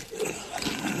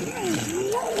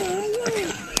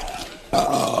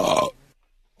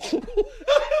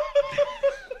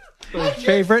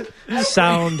 Favorite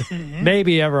sound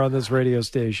maybe ever on this radio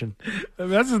station.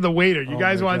 This is the waiter. You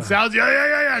guys want sounds?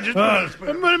 Yeah. Just put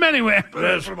them anywhere. Put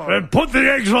the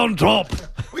eggs on top.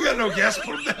 We got no gas.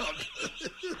 Put them down.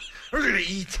 We're going to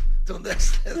eat. Bring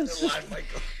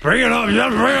it up. Give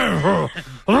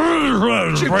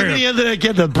me the end of that.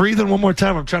 Get the breathing one more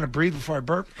time. I'm trying to breathe before I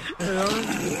burp.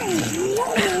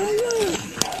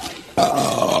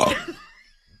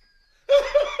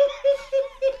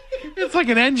 It's like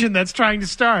an engine that's trying to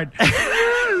start.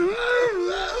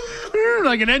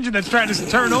 like an engine that's trying to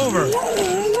turn over.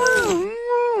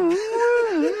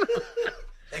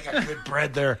 They got good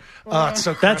bread there. It's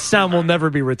so that sound will never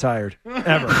be retired,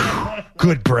 ever.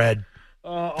 Good bread.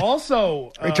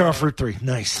 Also, right to our fruit 3.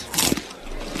 Nice.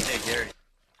 Hey, Gary.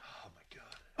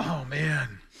 Oh,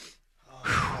 man.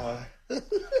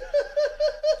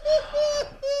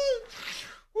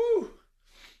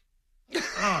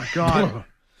 Oh, God.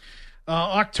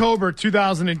 October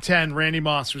 2010, Randy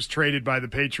Moss was traded by the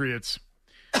Patriots.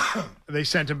 They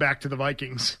sent him back to the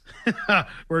Vikings,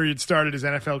 where he had started his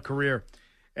NFL career.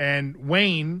 And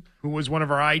Wayne, who was one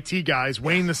of our IT guys,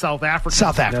 Wayne the South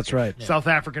African. That's right. South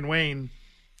African Wayne.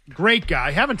 Great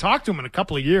guy. Haven't talked to him in a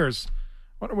couple of years.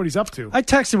 Wonder what he's up to. I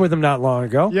texted with him not long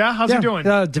ago. Yeah? How's he doing?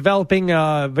 Developing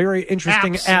a very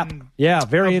interesting Apps app. Yeah,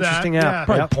 very interesting app. Yeah.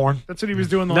 Probably porn. That's what he was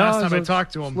doing the last time I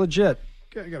talked to him. Legit.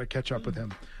 I got to catch up with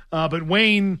him. But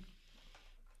Wayne,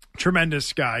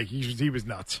 tremendous guy. He was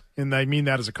nuts. And I mean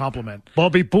that as a compliment.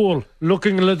 Bobby Poole,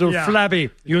 looking a little flabby.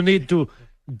 You need to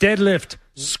deadlift,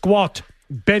 squat,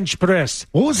 bench press.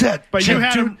 What was that? But you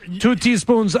had two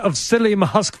teaspoons of psyllium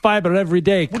husk fiber every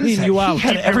day. Clean you out. He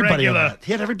had everybody on that.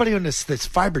 He had everybody on this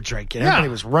fiber drink, and everybody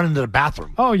was running to the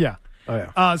bathroom. Oh, yeah.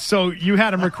 So you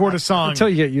had him record a song. Until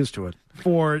you get used to it.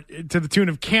 To the tune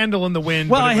of Candle in the Wind.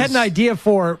 Well, I had an idea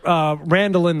for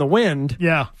Randall in the Wind.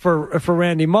 Yeah. For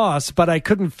Randy Moss, but I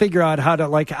couldn't figure out how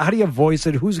do you voice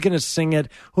it? Who's going to sing it?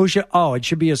 It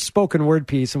should be a spoken word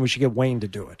piece, and we should get Wayne to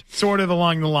do it. Sort of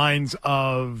along the lines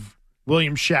of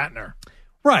William Shatner.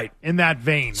 Right. In that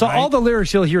vein. So right? all the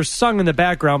lyrics you'll hear sung in the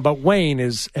background, but Wayne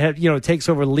takes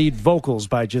over lead vocals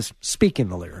by just speaking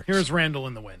the lyrics. Here's Randall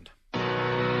in the Wind.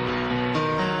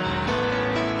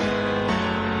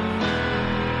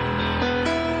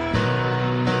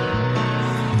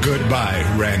 Goodbye,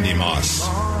 Randy Moss.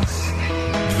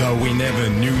 Though we never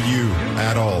knew you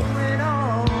at all,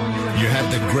 you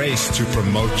had the grace to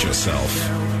promote yourself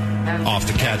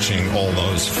after catching all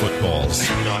those footballs.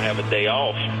 I have a day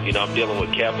off. I'm dealing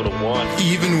with Capital One.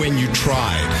 Even when you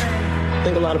tried. I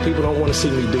think a lot of people don't want to see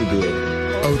me do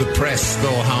good. Oh, the press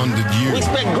still hounded you. We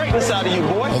expect greatness out of you,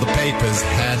 boy. All the papers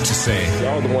had to say.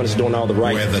 Y'all the ones doing all the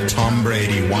right. Whether Tom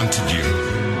Brady wanted you.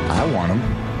 I want him.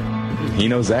 He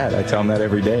knows that. I tell him that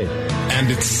every day. And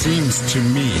it seems to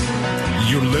me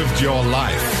you lived your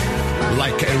life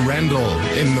like a Randall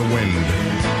in the wind.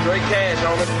 Great cash,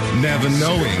 homie. Never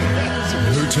knowing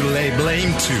who to lay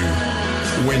blame to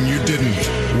when you didn't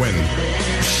win.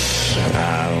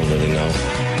 I don't really know.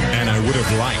 And I would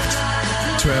have liked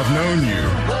to have known you,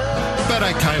 but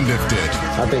I kind of did.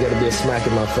 I think it'll be a smack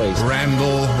in my face.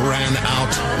 Randall ran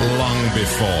out long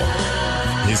before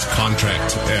his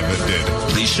contract ever did.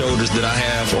 These shoulders that I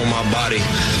have on my body,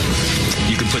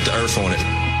 you can put the earth on it.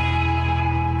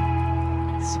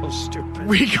 So stupid.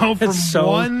 We go from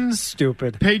one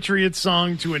stupid Patriot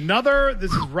song to another.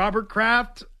 This is Robert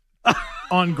Kraft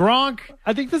on Gronk.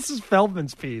 I think this is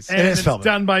Feldman's piece. And it's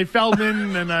done by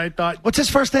Feldman, and I thought... What's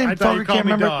his first name? I thought you called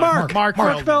me dog. Mark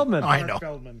Feldman. I know.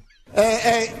 Feldman.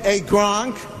 Hey,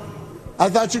 Gronk. I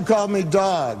thought you called me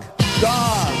dog.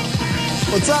 Dog.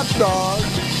 What's up, dog?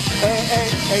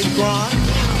 Hey, Gronk.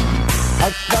 I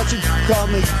thought you called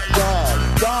me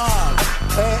dog. Dog.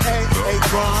 Hey,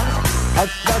 Gronk. I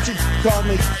thought you called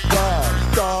me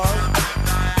dog. Dog.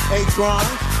 Hey, Gronk.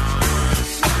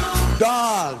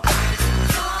 Dog.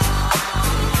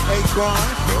 Hey, Gronk.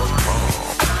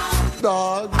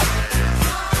 Dog.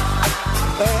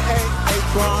 Hey,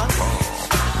 Gronk.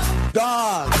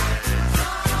 Dog.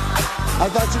 I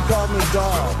thought you called me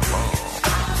dog.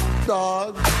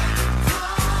 Dog.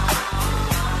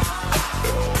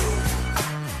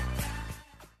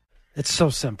 It's so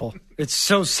simple. It's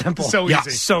so simple. So easy.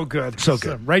 So good. So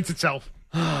good. Writes itself.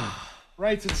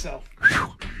 Writes itself.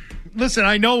 Listen,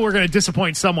 I know we're going to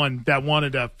disappoint someone that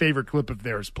wanted a favorite clip of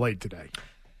theirs played today.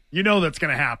 You know that's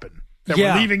going to happen. That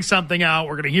we're leaving something out.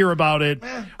 We're going to hear about it.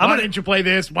 Why didn't you play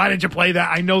this? Why didn't you play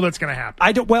that? I know that's going to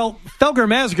happen. Well, Felger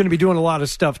Maz is going to be doing a lot of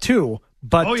stuff too.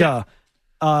 But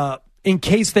in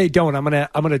case they don't, I'm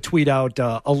gonna tweet out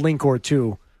a link or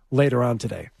two later on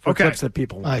today for clips that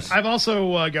people want. Nice. I've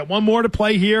also got one more to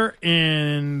play here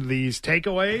in these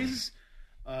takeaways.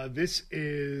 This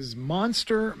is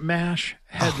Monster Mash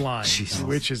Headlines,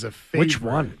 which is a favorite. Which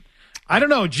one? I don't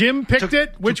know. Jim picked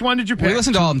it. Which one did you pick? We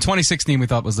listened to all of them. 2016 we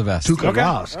thought was the best. Okay. All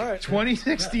right.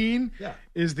 2016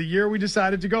 is the year we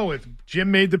decided to go with.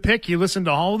 Jim made the pick. He listened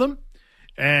to all of them.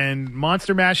 And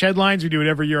Monster Mash Headlines, we do it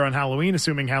every year on Halloween,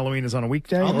 assuming Halloween is on a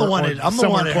weekday. I'm the one that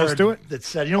close heard to it. that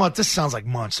said, you know what, this sounds like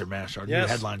Monster Mash, our new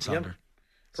headline sounder.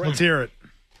 So let's hear it.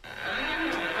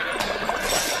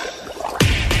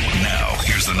 Now,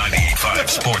 here's the 98.5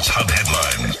 Sports Hub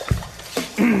headline.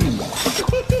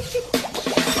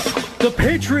 The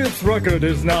Patriots' record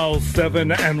is now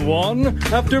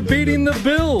 7-1 after beating the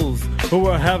Bills, who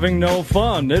were having no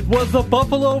fun. It was a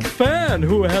Buffalo fan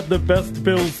who had the best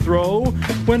Bills throw.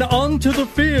 When onto the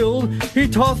field, he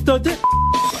tossed a Then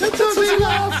Sosie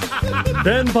laughed.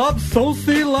 Then Bob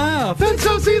Sosie laughed. Then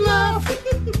Sosie laughed.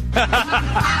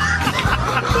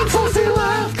 Then Sosie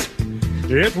laughed.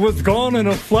 It was gone in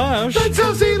a flash. Then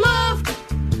Sosie laughed.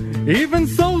 Even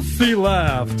Sosie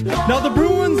laughed. Now the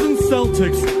Bruins and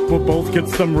Celtics will both get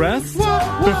some rest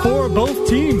before both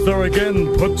teams are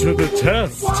again put to the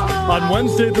test. On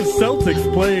Wednesday, the Celtics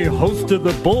play host to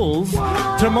the Bulls.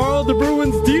 Tomorrow, the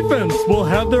Bruins defense will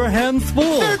have their hands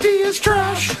full. Their D is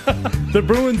trash. The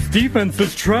Bruins defense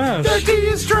is trash. Their D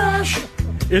is trash.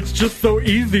 It's just so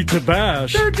easy to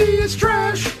bash. Their D is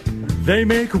trash. They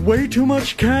make way too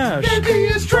much cash. Their D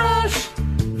is trash.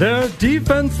 Their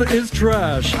defense is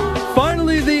trash.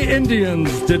 Finally, the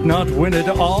Indians did not win it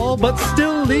all, but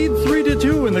still lead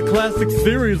 3-2 in the Classic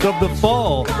Series of the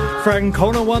fall.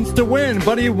 Francona wants to win,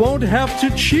 but he won't have to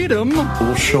cheat him.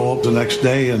 We'll show up the next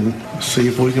day and see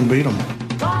if we can beat them.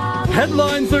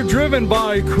 Headlines are driven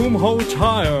by Kumho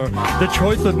Tire. The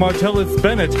choice of Martellus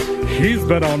Bennett, he's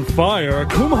been on fire.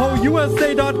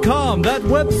 KumhoUSA.com, that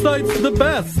website's the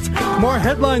best. More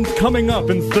headlines coming up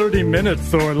in 30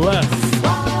 minutes or less.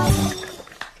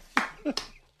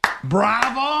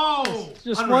 Bravo!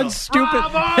 Just one stupid.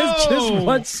 It's just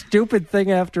one stupid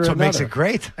thing after another. That's what makes it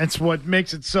great. That's what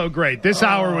makes it so great. This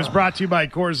hour was brought to you by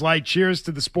Coors Light. Cheers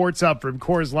to the Sports Up from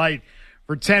Coors Light.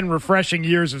 For 10 refreshing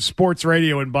years of sports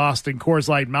radio in Boston, Coors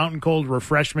Light, mountain cold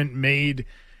refreshment made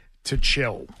to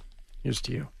chill. Here's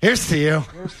to you. Here's to you.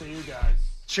 Here's to you guys.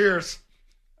 Cheers.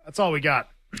 That's all we got.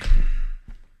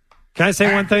 Can I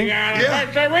say one thing?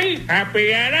 Anniversary!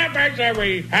 Happy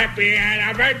anniversary! Happy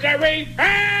anniversary!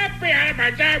 Happy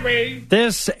anniversary!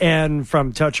 This and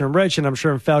from Touch and Rich, and I'm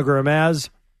sure in Felger and Maz,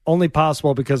 only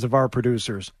possible because of our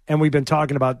producers. And we've been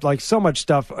talking about like so much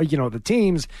stuff, you know, the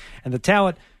teams and the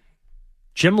talent.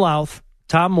 Jim Louth,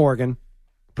 Tom Morgan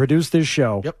produce this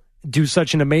show. Yep. Do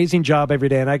such an amazing job every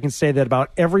day, and I can say that about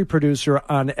every producer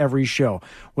on every show,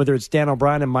 whether it's Dan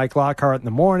O'Brien and Mike Lockhart in the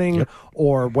morning,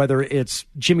 or whether it's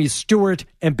Jimmy Stewart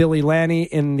and Billy Lanny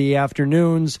in the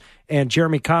afternoons, and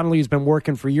Jeremy Connolly has been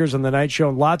working for years on the night show,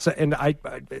 and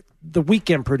the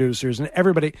weekend producers and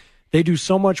everybody, they do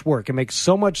so much work and make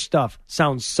so much stuff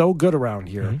sound so good around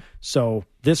here. Mm-hmm. So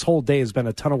this whole day has been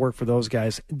a ton of work for those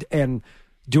guys and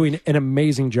doing an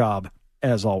amazing job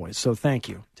as always. So thank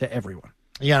you to everyone.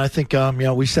 Yeah, and I think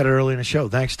we said it early in the show.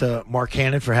 Thanks to Mark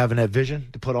Hannon for having that vision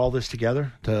to put all this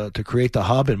together, to create the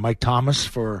hub, and Mike Thomas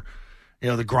for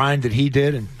the grind that he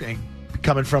did, and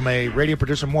coming from a radio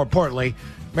producer. More importantly,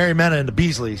 Mary Mena and the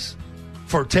Beasleys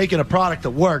for taking a product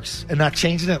that works and not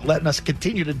changing it, letting us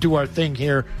continue to do our thing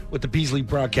here with the Beasley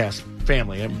broadcast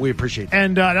family, and we appreciate that.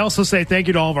 And I'd also say thank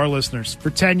you to all of our listeners for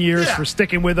 10 years, for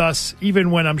sticking with us,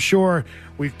 even when I'm sure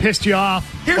we've pissed you off,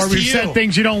 or we've said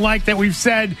things you don't like that we've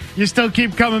said. You still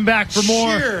keep coming back for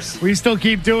more. Cheers. We still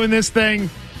keep doing this thing.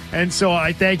 And so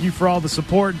I thank you for all the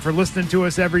support and for listening to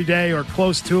us every day or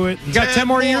close to it. You got 10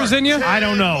 more years in you? I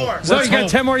don't know. So you got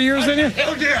 10 more years in you?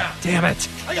 Hell yeah. Damn it.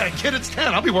 I got a kid that's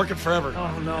 10. I'll be working forever.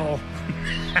 Oh, no.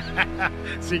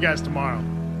 See you guys tomorrow.